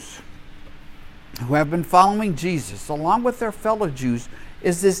Jews who have been following Jesus, along with their fellow Jews,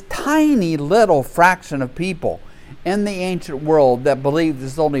 is this tiny little fraction of people in the ancient world that believe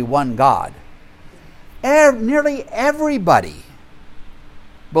there's only one God. Nearly everybody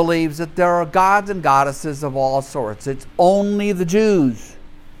believes that there are gods and goddesses of all sorts. It's only the Jews.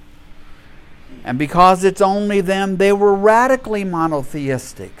 And because it's only them, they were radically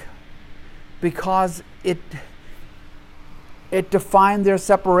monotheistic. Because it defined their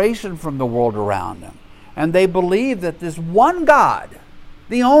separation from the world around them. And they believed that this one God,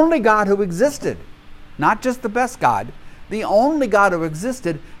 the only God who existed, not just the best God, the only God who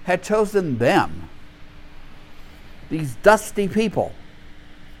existed, had chosen them. These dusty people.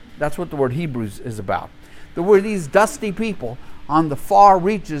 That's what the word Hebrews is about. These dusty people on the far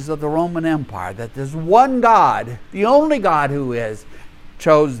reaches of the Roman Empire, that this one God, the only God who is,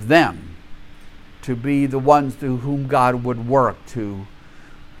 chose them to be the ones through whom God would work to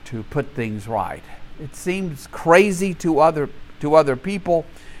put things right. It seems crazy to other people,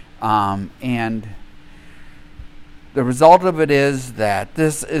 and the result of it is that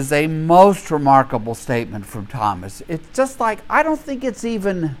this is a most remarkable statement from Thomas. It's just like,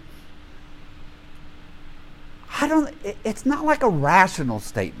 it's not like a rational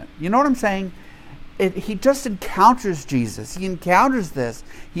statement. You know what I'm saying? He just encounters Jesus. He encounters this.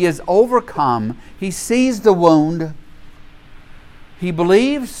 He is overcome. He sees the wound. He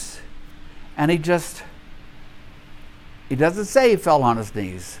believes, and he doesn't say he fell on his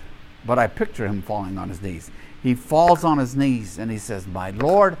knees, but I picture him falling on his knees. He falls on his knees and he says, my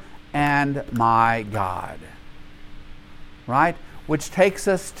Lord and my God. Right? Which takes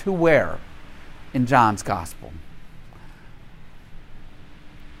us to where in John's Gospel?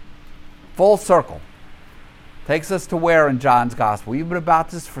 Full circle. Takes us to where in John's Gospel? We've been about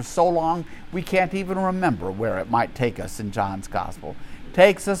this for so long, we can't even remember where it might take us in John's Gospel.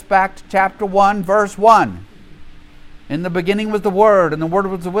 Takes us back to chapter 1, verse 1. In the beginning was the Word, and the Word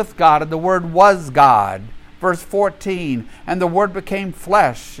was with God, and the Word was God. Verse 14, and the Word became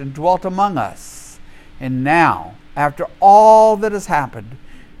flesh and dwelt among us. And now, after all that has happened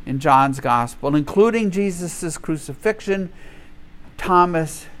in John's Gospel, including Jesus' crucifixion,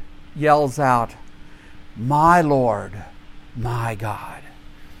 Thomas yells out, my Lord, my God,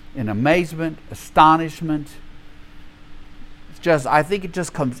 in amazement, astonishment. I think it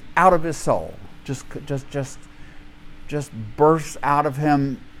just comes out of his soul, just bursts out of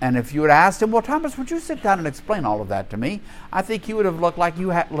him. And if you had asked him, well, Thomas, would you sit down and explain all of that to me? I think he would have looked like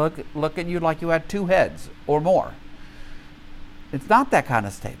you had look at you like you had two heads or more. It's not that kind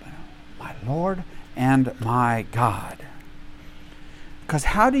of statement. My Lord and my God. Because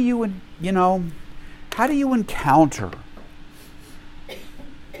how do you encounter?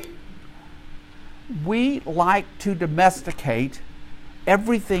 We like to domesticate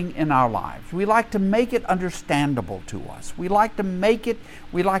everything in our lives. We like to make it understandable to us. We like to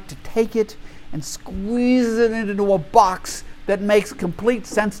take it and squeeze it into a box that makes complete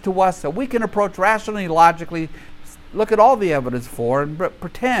sense to us, so we can approach rationally, logically, look at all the evidence for, and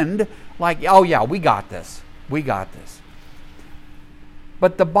pretend like, oh yeah, we got this. We got this.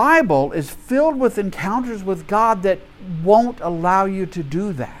 But the Bible is filled with encounters with God that won't allow you to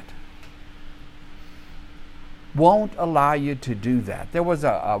do that. Won't allow you to do that. There was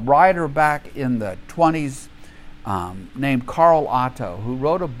a writer back in the 20s named Carl Otto who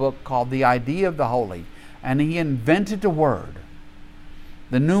wrote a book called The Idea of the Holy, and he invented a word,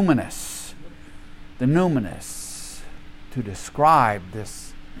 the numinous, to describe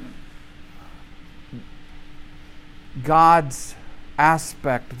this God's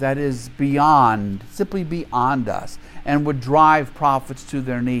aspect that is beyond, simply beyond us, and would drive prophets to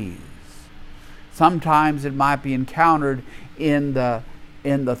their knees. Sometimes it might be encountered in the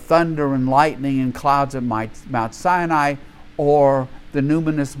thunder and lightning and clouds of Mount Sinai, or the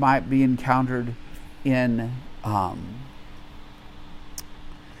numinous might be encountered in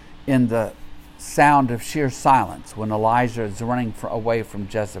the sound of sheer silence when Elijah is running away from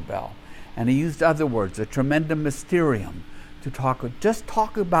Jezebel. And he used other words, a tremendum mysterium, to try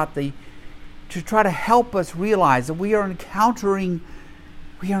to help us realize that we are encountering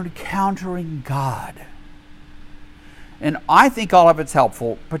God. And I think all of it's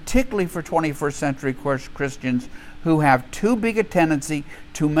helpful, particularly for 21st century Christians who have too big a tendency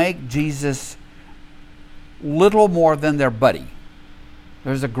to make Jesus little more than their buddy.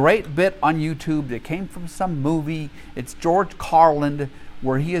 There's a great bit on YouTube that came from some movie. It's George Carlin,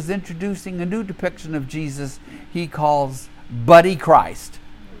 where he is introducing a new depiction of Jesus he calls Buddy Christ.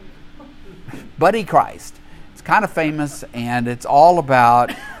 Buddy Christ. It's kind of famous, and it's all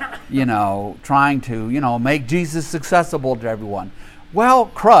about, trying to, make Jesus accessible to everyone. Well,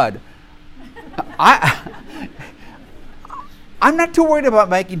 crud. I'm not too worried about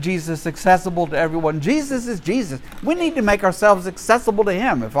making Jesus accessible to everyone. Jesus is Jesus. We need to make ourselves accessible to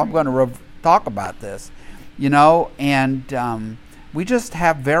Him if I'm going to talk about this. And we just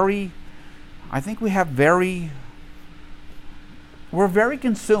have we're very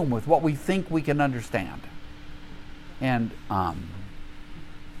consumed with what we think we can understand. And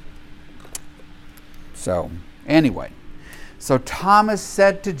so Thomas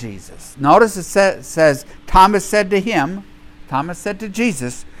said to Jesus, notice it says, Thomas said to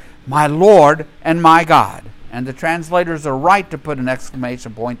Jesus, my Lord and my God. And the translators are right to put an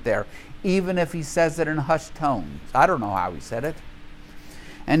exclamation point there, even if he says it in hushed tones. I don't know how he said it.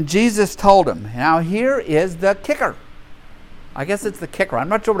 And Jesus told him, now here is the kicker. I guess it's the kicker. I'm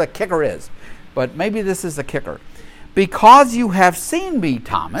not sure what a kicker is, but maybe this is the kicker. Because you have seen me,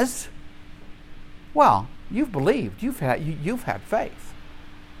 Thomas, well, you've believed. You've had faith.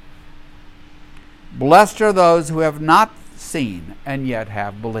 Blessed are those who have not seen and yet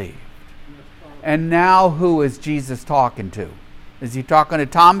have believed. And now who is Jesus talking to? Is he talking to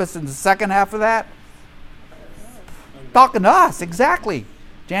Thomas in the second half of that? Talking to us, exactly.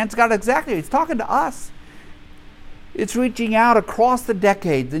 Jan's got it exactly. He's talking to us. It's reaching out across the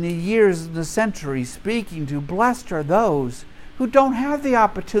decades and the years and the centuries, speaking to blessed are those who don't have the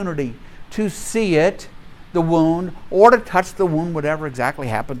opportunity to see it, the wound, or to touch the wound, whatever exactly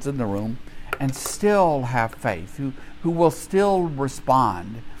happens in the room, and still have faith, who will still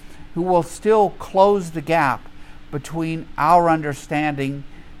respond, who will still close the gap between our understanding,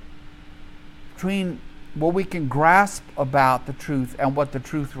 between what we can grasp about the truth and what the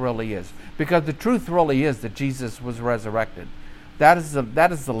truth really is. Because the truth really is that Jesus was resurrected. That is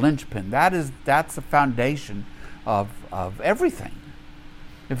the linchpin. That's the foundation of everything.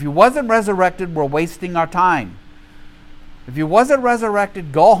 If he wasn't resurrected, we're wasting our time. If he wasn't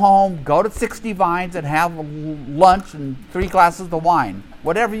resurrected, go home, go to 60 Vines and have lunch and 3 glasses of wine.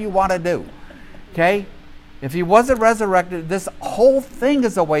 Whatever you want to do. Okay? If he wasn't resurrected, this whole thing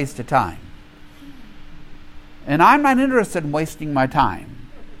is a waste of time. And I'm not interested in wasting my time.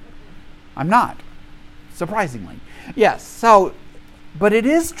 I'm not, surprisingly. Yes, but it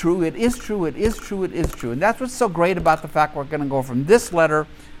is true, it is true. And that's what's so great about the fact we're going to go from this letter,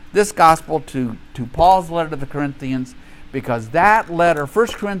 this gospel, to Paul's letter to the Corinthians, because that letter, 1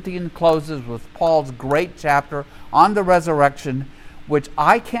 Corinthians, closes with Paul's great chapter on the resurrection, which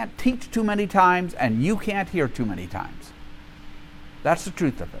I can't teach too many times and you can't hear too many times. That's the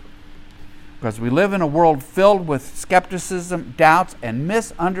truth of it. Because we live in a world filled with skepticism, doubts, and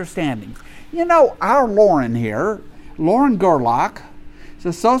misunderstandings. Our Lauren here, Lauren Gerlach, is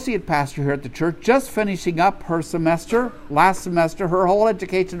associate pastor here at the church, just finishing up her semester, last semester, her whole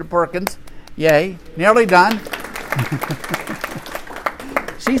education at Perkins. Yay, nearly done.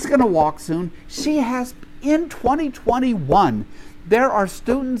 She's going to walk soon. She has, in 2021, there are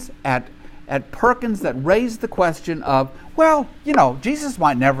students at Perkins that raise the question of, well, Jesus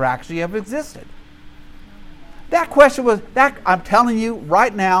might never actually have existed. That question I'm telling you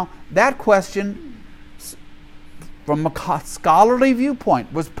right now, that question, from a scholarly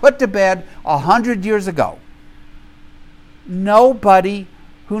viewpoint, was put to bed 100 years ago. Nobody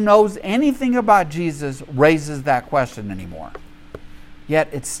who knows anything about Jesus raises that question anymore. Yet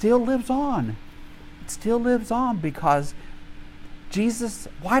it still lives on. It still lives on because Jesus,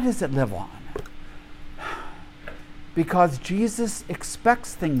 why does it live on? Because Jesus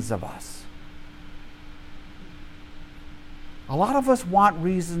expects things of us. A lot of us want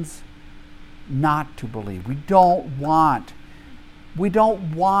reasons not to believe. We don't want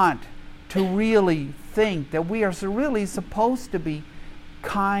to really think that we are really supposed to be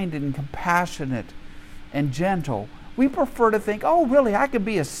kind and compassionate and gentle. We prefer to think, oh, really, I could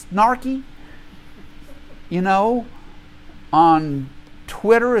be a snarky, on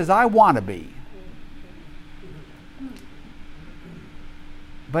Twitter as I want to be.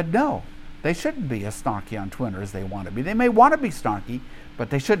 But no, they shouldn't be as snarky on Twitter as they want to be. They may want to be snarky, but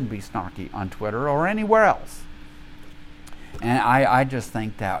they shouldn't be snarky on Twitter or anywhere else. And I just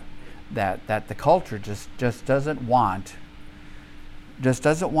think that the culture just doesn't want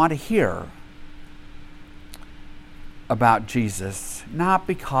to hear about Jesus, not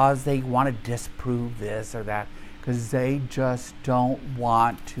because they want to disprove this or that, because they just don't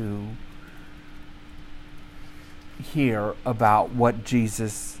want to hear about what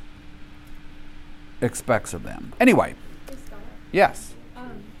Jesus expects of them. Anyway, Hey, Scott. yes.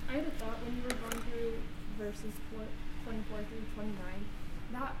 I had a thought when you were going through verses 24 through 29.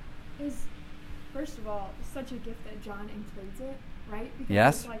 That is, first of all, such a gift that John includes it, right? Because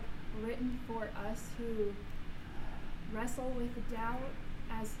Yes. it's like written for us who wrestle with doubt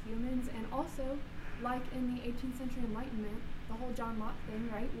as humans, and also, like in the 18th century Enlightenment, the whole John Locke thing,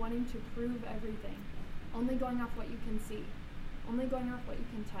 right? Wanting to prove everything. Only going off what you can see. Only going off what you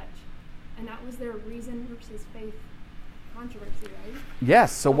can touch. And that was their reason versus faith controversy, right?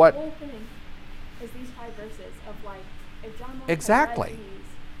 Yes. So The what? whole thing is these 5 verses of like, if John Locke had Exactly. read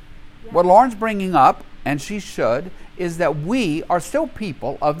these, What Lauren's bringing up, and she should, is that we are still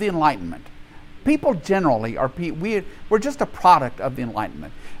people of the Enlightenment. People generally are we're just a product of the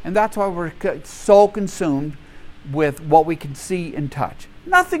Enlightenment, and that's why we're so consumed with what we can see and touch.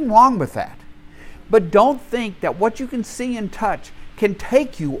 Nothing wrong with that, but don't think that what you can see and touch can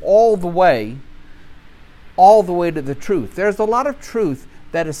take you all the way to the truth. There's a lot of truth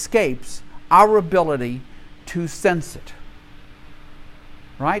that escapes our ability to sense it.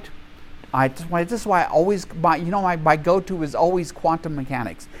 Right? This is why I always, my go-to is always quantum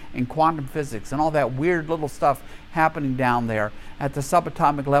mechanics and quantum physics and all that weird little stuff happening down there at the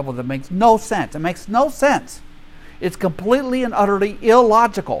subatomic level that makes no sense. It makes no sense. It's completely and utterly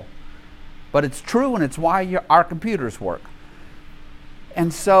illogical. But it's true, and it's why our computers work.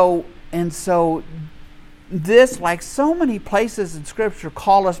 And so this, like so many places in Scripture,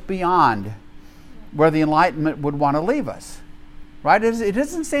 call us beyond where the Enlightenment would want to leave us. Right? It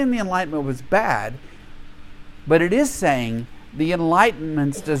isn't saying the Enlightenment was bad, but it is saying the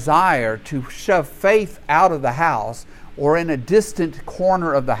Enlightenment's desire to shove faith out of the house or in a distant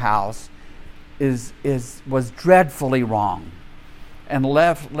corner of the house was dreadfully wrong, and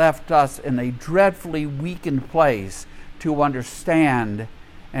left us in a dreadfully weakened place to understand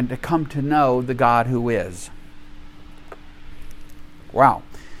and to come to know the God who is. Wow.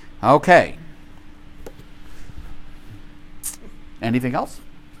 Okay. Anything else?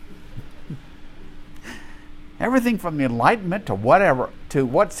 Everything from the Enlightenment to whatever, to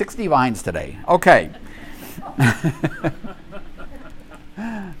what 60 vines today. Okay.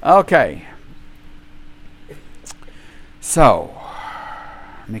 Okay. So,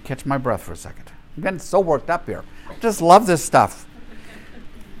 let me catch my breath for a second. I'm getting so worked up here. I just love this stuff.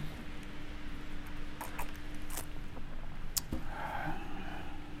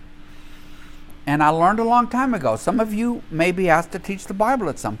 And I learned a long time ago. Some of you may be asked to teach the Bible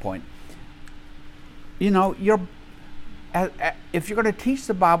at some point. If you're going to teach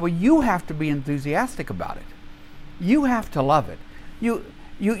the Bible, you have to be enthusiastic about it. You have to love it.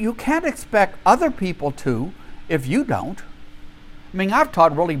 You can't expect other people to if you don't. I mean, I've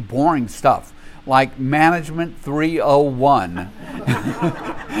taught really boring stuff like Management 301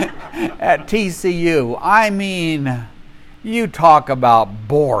 at TCU. I mean, you talk about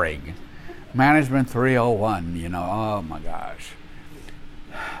boring. Management 301, oh my gosh.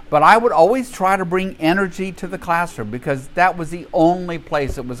 But I would always try to bring energy to the classroom because that was the only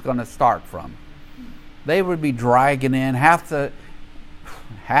place it was going to start from. They would be dragging in half the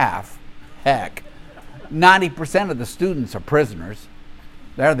half, heck, 90% of the students are prisoners.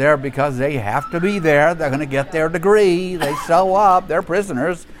 They're there because they have to be there. They're going to get their degree. They show up. They're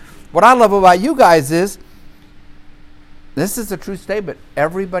prisoners. What I love about you guys is, this is a true statement.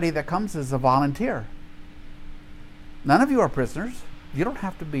 Everybody that comes is a volunteer. None of you are prisoners. You don't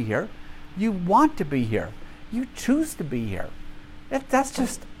have to be here. You want to be here. You choose to be here. That's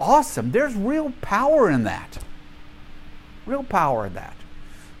just awesome. There's real power in that. Real power in that.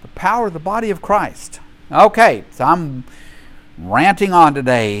 The power of the body of Christ. Okay, so I'm ranting on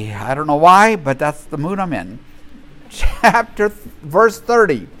today. I don't know why, but that's the mood I'm in. Verse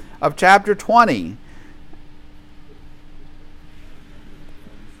 30 of chapter 20.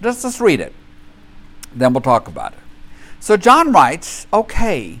 Let's read it. Then we'll talk about it. So John writes,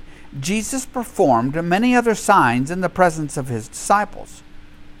 okay, Jesus performed many other signs in the presence of his disciples,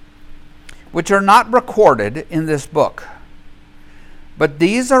 which are not recorded in this book. But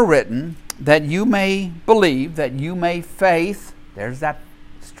these are written that you may believe, that you may faith. There's that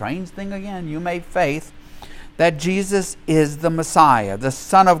strange thing again. You may faith that Jesus is the Messiah, the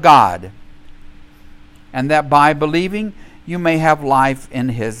Son of God, and that by believing you may have life in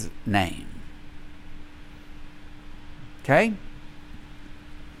his name. Okay?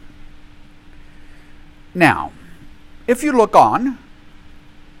 Now, if you look on,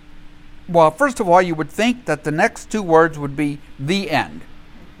 well, first of all, you would think that the next two words would be the end.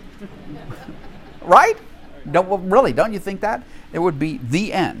 Right? Don't you think that? It would be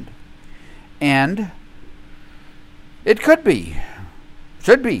the end. And it could be,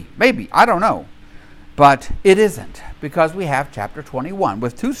 should be, maybe, I don't know. But it isn't, because we have chapter 21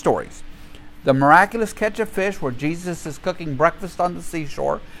 with two stories. The miraculous catch of fish, where Jesus is cooking breakfast on the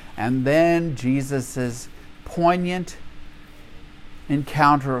seashore, and then Jesus' poignant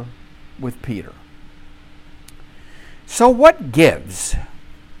encounter with Peter. So what gives?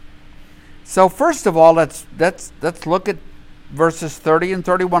 So first of all, let's look at verses 30 and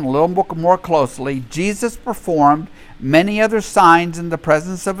 31 a little more closely. Jesus performed many other signs in the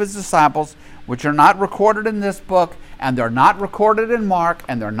presence of his disciples, which are not recorded in this book, and they're not recorded in Mark,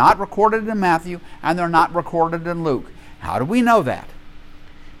 and they're not recorded in Matthew, and they're not recorded in Luke. How do we know that?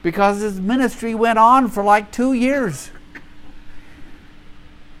 Because his ministry went on for like 2 years.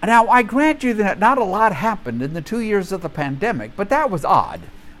 Now, I grant you that not a lot happened in the 2 years of the pandemic, but that was odd,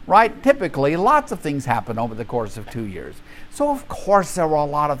 right? Typically, lots of things happen over the course of 2 years. So, of course, there were a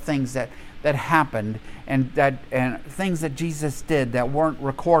lot of things that happened and things that Jesus did that weren't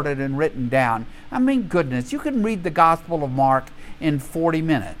recorded and written down. I mean, goodness, you can read the Gospel of Mark in 40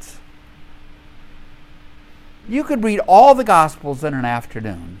 minutes. You could read all the Gospels in an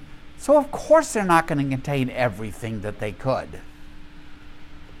afternoon. So, of course, they're not going to contain everything that they could.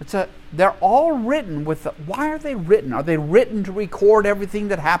 They're all written with, why are they written? Are they written to record everything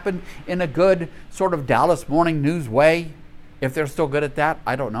that happened in a good sort of Dallas Morning News way? If they're still good at that,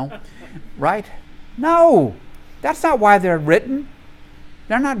 I don't know. Right? No, that's not why they're written.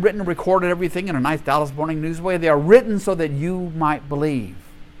 They're not written to record everything in a nice Dallas Morning News way. They are written so that you might believe,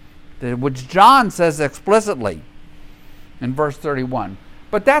 which John says explicitly in verse 31.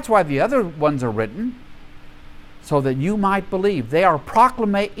 But that's why the other ones are written, so that you might believe. They are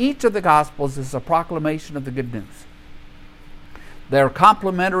each of the Gospels is a proclamation of the good news. They're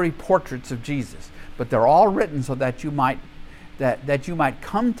complementary portraits of Jesus, but they're all written so that you might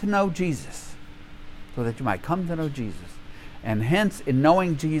come to know Jesus. So that you might come to know Jesus. And hence, in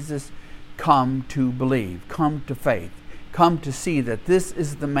knowing Jesus, come to believe, come to faith, come to see that this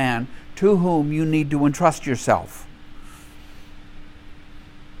is the man to whom you need to entrust yourself.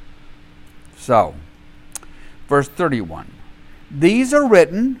 So, verse 31. These are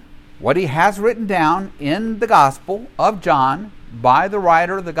written, what he has written down in the Gospel of John by the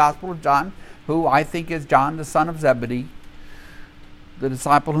writer of the Gospel of John, who I think is John, the son of Zebedee, the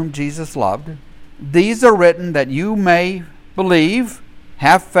disciple whom Jesus loved. These are written that you may believe,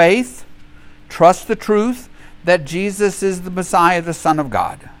 have faith, trust the truth that Jesus is the Messiah, the Son of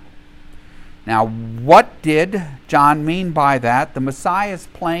God. Now, what did John mean by that? The Messiah is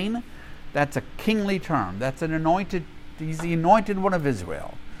plain. That's a kingly term. That's an anointed, he's the anointed one of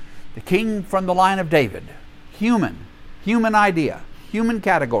Israel. The king from the line of David. Human idea, human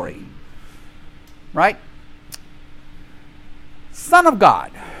category. Right? Son of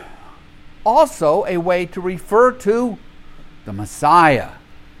God. Also a way to refer to the Messiah.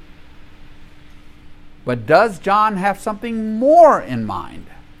 But does John have something more in mind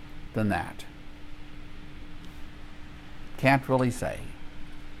than that? Can't really say.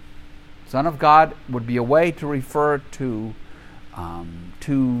 Son of God would be a way to refer to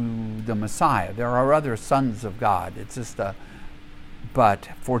the Messiah. There are other sons of God. It's just But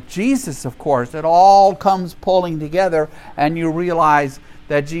for Jesus, of course, it all comes pulling together, and you realize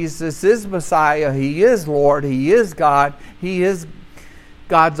that Jesus is Messiah, He is Lord, He is God, He is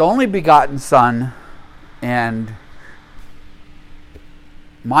God's only begotten Son. And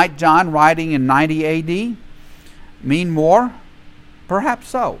might John, writing in 90 AD, mean more? Perhaps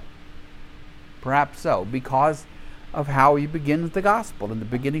so. Perhaps so, because of how he begins the gospel. In the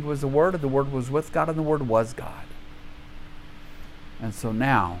beginning was the Word, and the Word was with God, and the Word was God. And so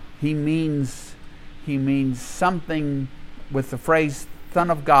now he means something with the phrase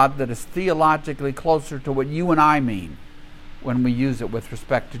Son of God that is theologically closer to what you and I mean when we use it with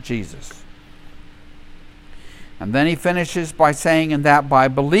respect to Jesus. And then he finishes by saying in that by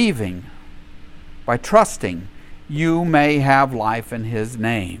believing, by trusting, you may have life in His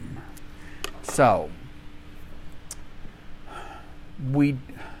name. So,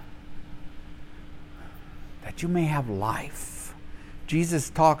 that you may have life. Jesus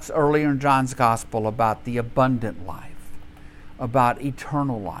talks earlier in John's Gospel about the abundant life, about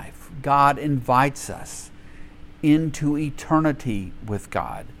eternal life. God invites us into eternity with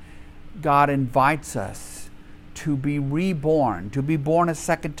God. God invites us to be reborn, to be born a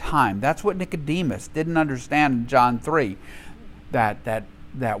second time. That's what Nicodemus didn't understand in John 3, that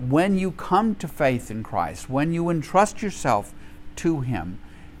when you come to faith in Christ, when you entrust yourself to Him,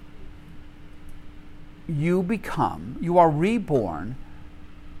 you are reborn.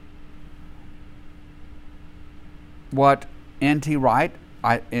 What N.T. Wright,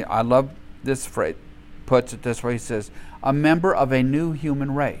 I love this phrase, puts it this way. He says, a member of a new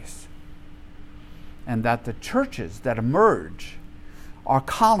human race. And that the churches that emerge are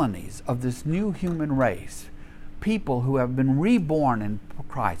colonies of this new human race. People who have been reborn in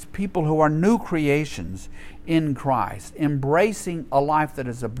Christ. People who are new creations in Christ. Embracing a life that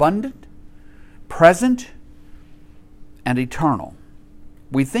is abundant, present, and eternal.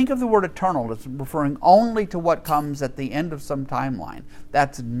 We think of the word eternal as referring only to what comes at the end of some timeline.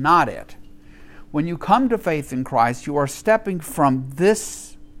 That's not it. When you come to faith in Christ, you are stepping from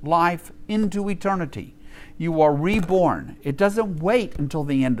this life into eternity. You are reborn. It doesn't wait until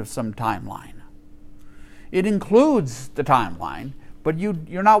the end of some timeline. It includes the timeline, but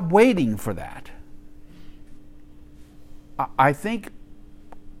you're not waiting for that. I think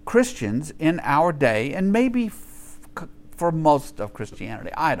Christians in our day, and maybe for most of Christianity,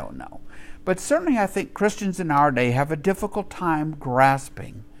 I don't know, but certainly I think Christians in our day have a difficult time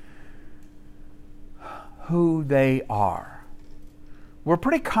grasping who they are. We're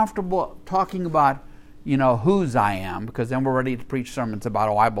pretty comfortable talking about, whose I am, because then we're ready to preach sermons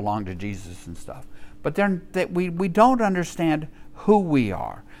about, I belong to Jesus and stuff. But then we don't understand who we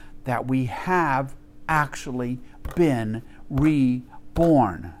are, that we have actually been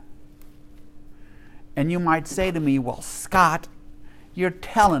reborn. And you might say to me, well, Scott, you're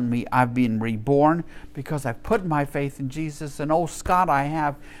telling me I've been reborn because I've put my faith in Jesus, and Scott, I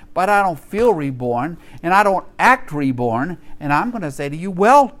have, but I don't feel reborn, and I don't act reborn. And I'm going to say to you,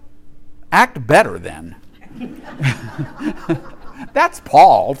 well, act better then. That's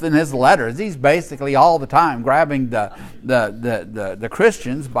Paul in his letters. He's basically all the time grabbing the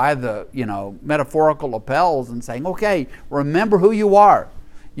Christians by the metaphorical lapels and saying, okay, remember who you are.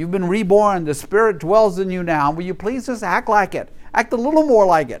 You've been reborn. The Spirit dwells in you now. Will you please just act like it? Act a little more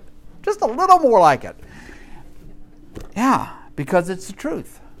like it. Just a little more like it. Yeah, because it's the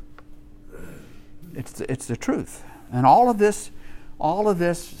truth. It's the truth. And all of this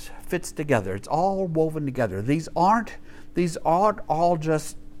fits together. It's all woven together. These aren't all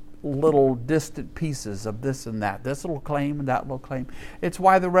just little distant pieces of this and that. This little claim and that little claim. It's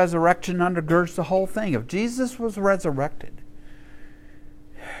why the resurrection undergirds the whole thing. If Jesus was resurrected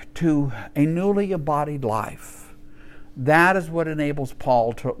to a newly embodied life, that is what enables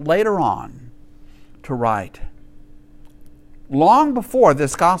Paul to later on to write. Long before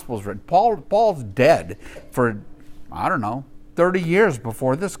this gospel is written, Paul's dead for, 30 years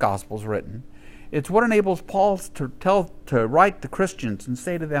before this gospel is written. It's what enables Paul to write to Christians and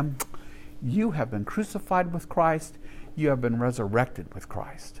say to them, you have been crucified with Christ, you have been resurrected with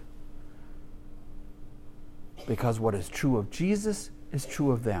Christ. Because what is true of Jesus is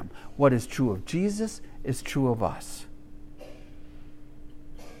true of them. What is true of Jesus is true of us.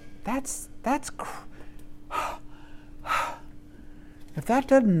 If that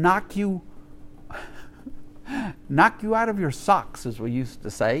doesn't knock you out of your socks, as we used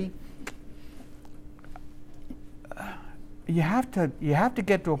to say, you have to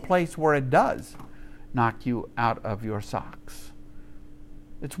get to a place where it does knock you out of your socks.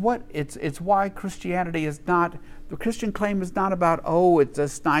 It's why Christianity is not, the Christian claim is not about, it's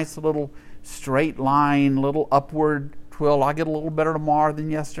this nice little straight line, little upward twill. I'll get a little better tomorrow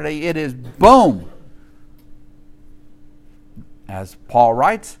than yesterday. It is boom. As Paul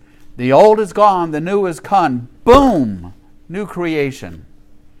writes, the old is gone, the new is come. Boom. New creation.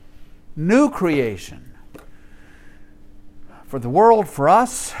 New creation. For the world, for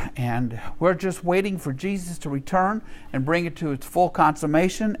us, and we're just waiting for Jesus to return and bring it to its full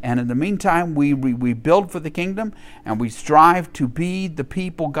consummation. And in the meantime, we build for the kingdom, and we strive to be the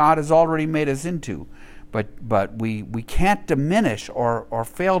people God has already made us into. But we can't diminish or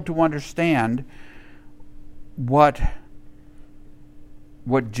fail to understand what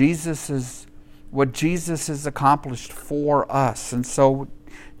Jesus has accomplished for us. And so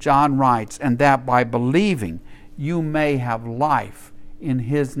John writes, and that by believing you may have life in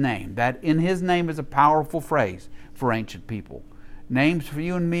his name. That in his name is a powerful phrase for ancient people. Names for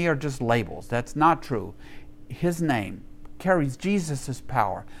you and me are just labels. That's not true. His name carries Jesus'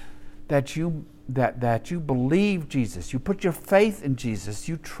 power. That you believe Jesus. You put your faith in Jesus.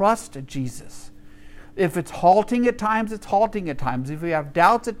 You trust Jesus. If it's halting at times, it's halting at times. If you have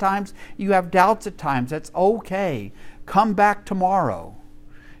doubts at times, you have doubts at times. That's okay. Come back tomorrow.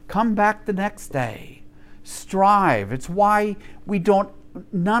 Come back the next day. Strive. It's why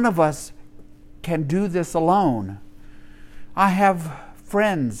none of us can do this alone. I have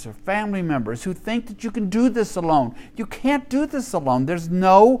friends or family members who think that you can do this alone. You can't do this alone. There's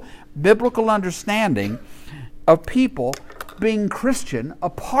no biblical understanding of people being Christian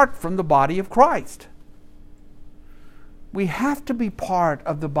apart from the body of Christ. We have to be part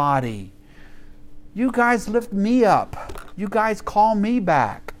of the body. You guys lift me up. You guys call me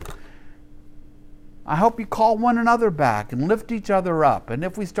back. I hope you call one another back and lift each other up. And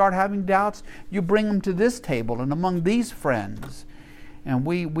if we start having doubts, you bring them to this table and among these friends. And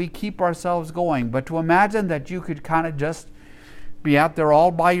we keep ourselves going. But to imagine that you could kind of just be out there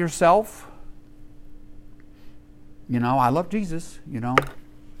all by yourself. I love Jesus.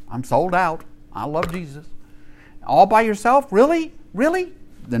 I'm sold out. I love Jesus. All by yourself? Really? Really?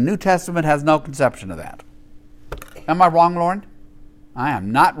 The New Testament has no conception of that. Am I wrong, Lauren? I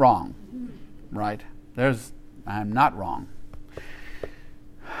am not wrong. Right? I'm not wrong.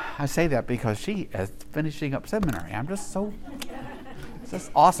 I say that because she is finishing up seminary. I'm just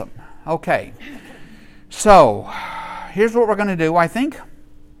awesome. Okay. So, here's what we're going to do, I think.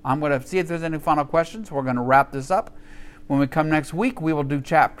 I'm going to see if there's any final questions. We're going to wrap this up. When we come next week, we will do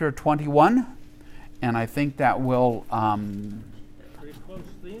chapter 21. And I think that will... pretty close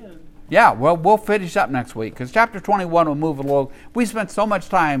to the end. Yeah, well, we'll finish up next week. Because chapter 21 will move a little... We spent so much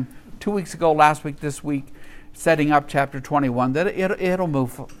time 2 weeks ago, last week, this week, setting up chapter 21, that it'll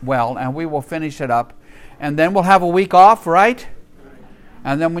move well, and we will finish it up. And then we'll have a week off, right?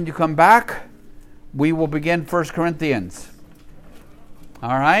 And then when you come back, we will begin 1 Corinthians.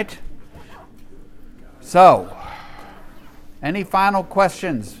 All right? So, any final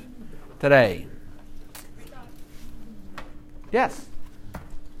questions today? Yes? Do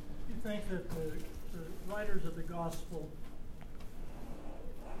you think that the writers of the gospel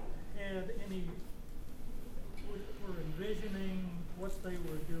had any, were envisioning what they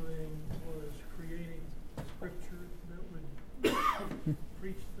were doing was creating scripture that would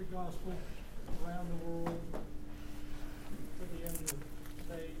preach the gospel around the world to the end of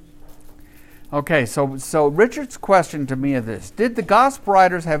days? Okay, so Richard's question to me is this. Did the gospel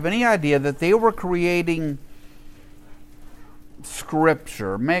writers have any idea that they were creating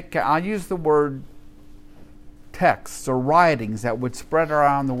scripture? I'll use the word texts or writings that would spread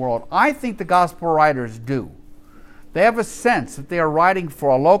around the world. I think the gospel writers do. They have a sense that they are writing for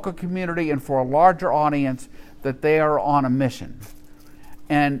a local community and for a larger audience, that they are on a mission.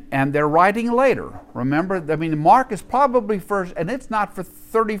 And they're writing later. Remember, Mark is probably first, and it's not for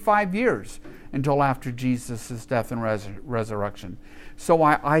 35 years until after Jesus' death and resurrection. So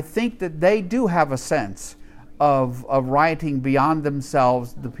I think that they do have a sense of writing beyond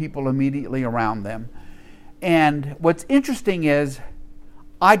themselves, the people immediately around them. And what's interesting is,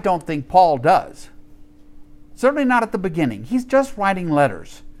 I don't think Paul does. Certainly not at the beginning. He's just writing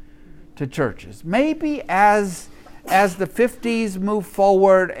letters to churches. Maybe as the 50s move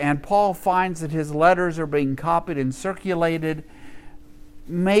forward and Paul finds that his letters are being copied and circulated,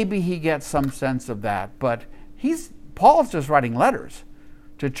 maybe he gets some sense of that. But Paul's just writing letters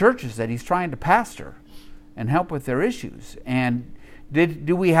to churches that he's trying to pastor and help with their issues. And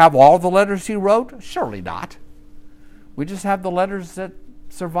do we have all the letters he wrote? Surely not. We just have the letters that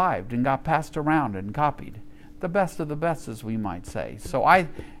survived and got passed around and copied. The best of the best, as we might say. So I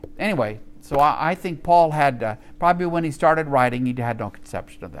think Paul had, probably when he started writing, he had no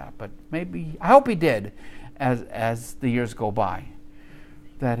conception of that. But maybe, I hope he did, as the years go by,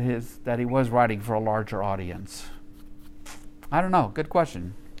 that he was writing for a larger audience. I don't know. Good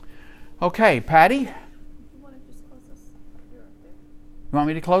question. Okay, Patty, you You want to just close us? You're up there. want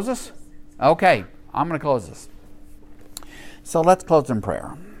me to close this? Okay, I'm going to close this. So let's close in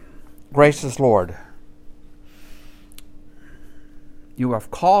prayer. Gracious Lord, you have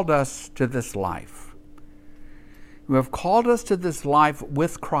called us to this life. You have called us to this life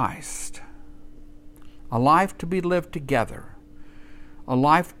with Christ, a life to be lived together, a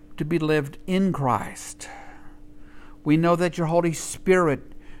life to be lived in Christ. We know that your Holy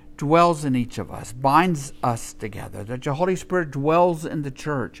Spirit dwells in each of us, binds us together, that your Holy Spirit dwells in the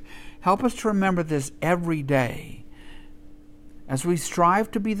church. Help us to remember this every day as we strive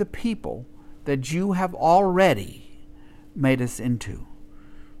to be the people that you have already made us into.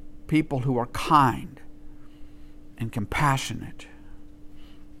 People who are kind and compassionate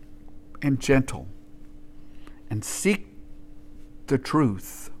and gentle and seek the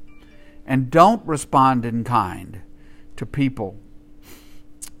truth and don't respond in kind to people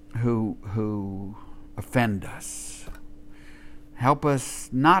who offend us. Help us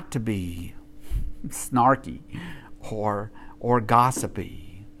not to be snarky or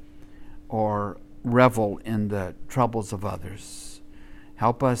gossipy or revel in the troubles of others.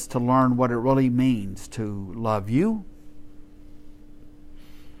 Help us to learn what it really means to love you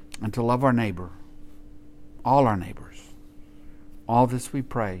and to love our neighbor, all our neighbors. All this we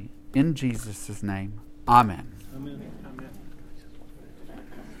pray in Jesus' name. Amen. Amen.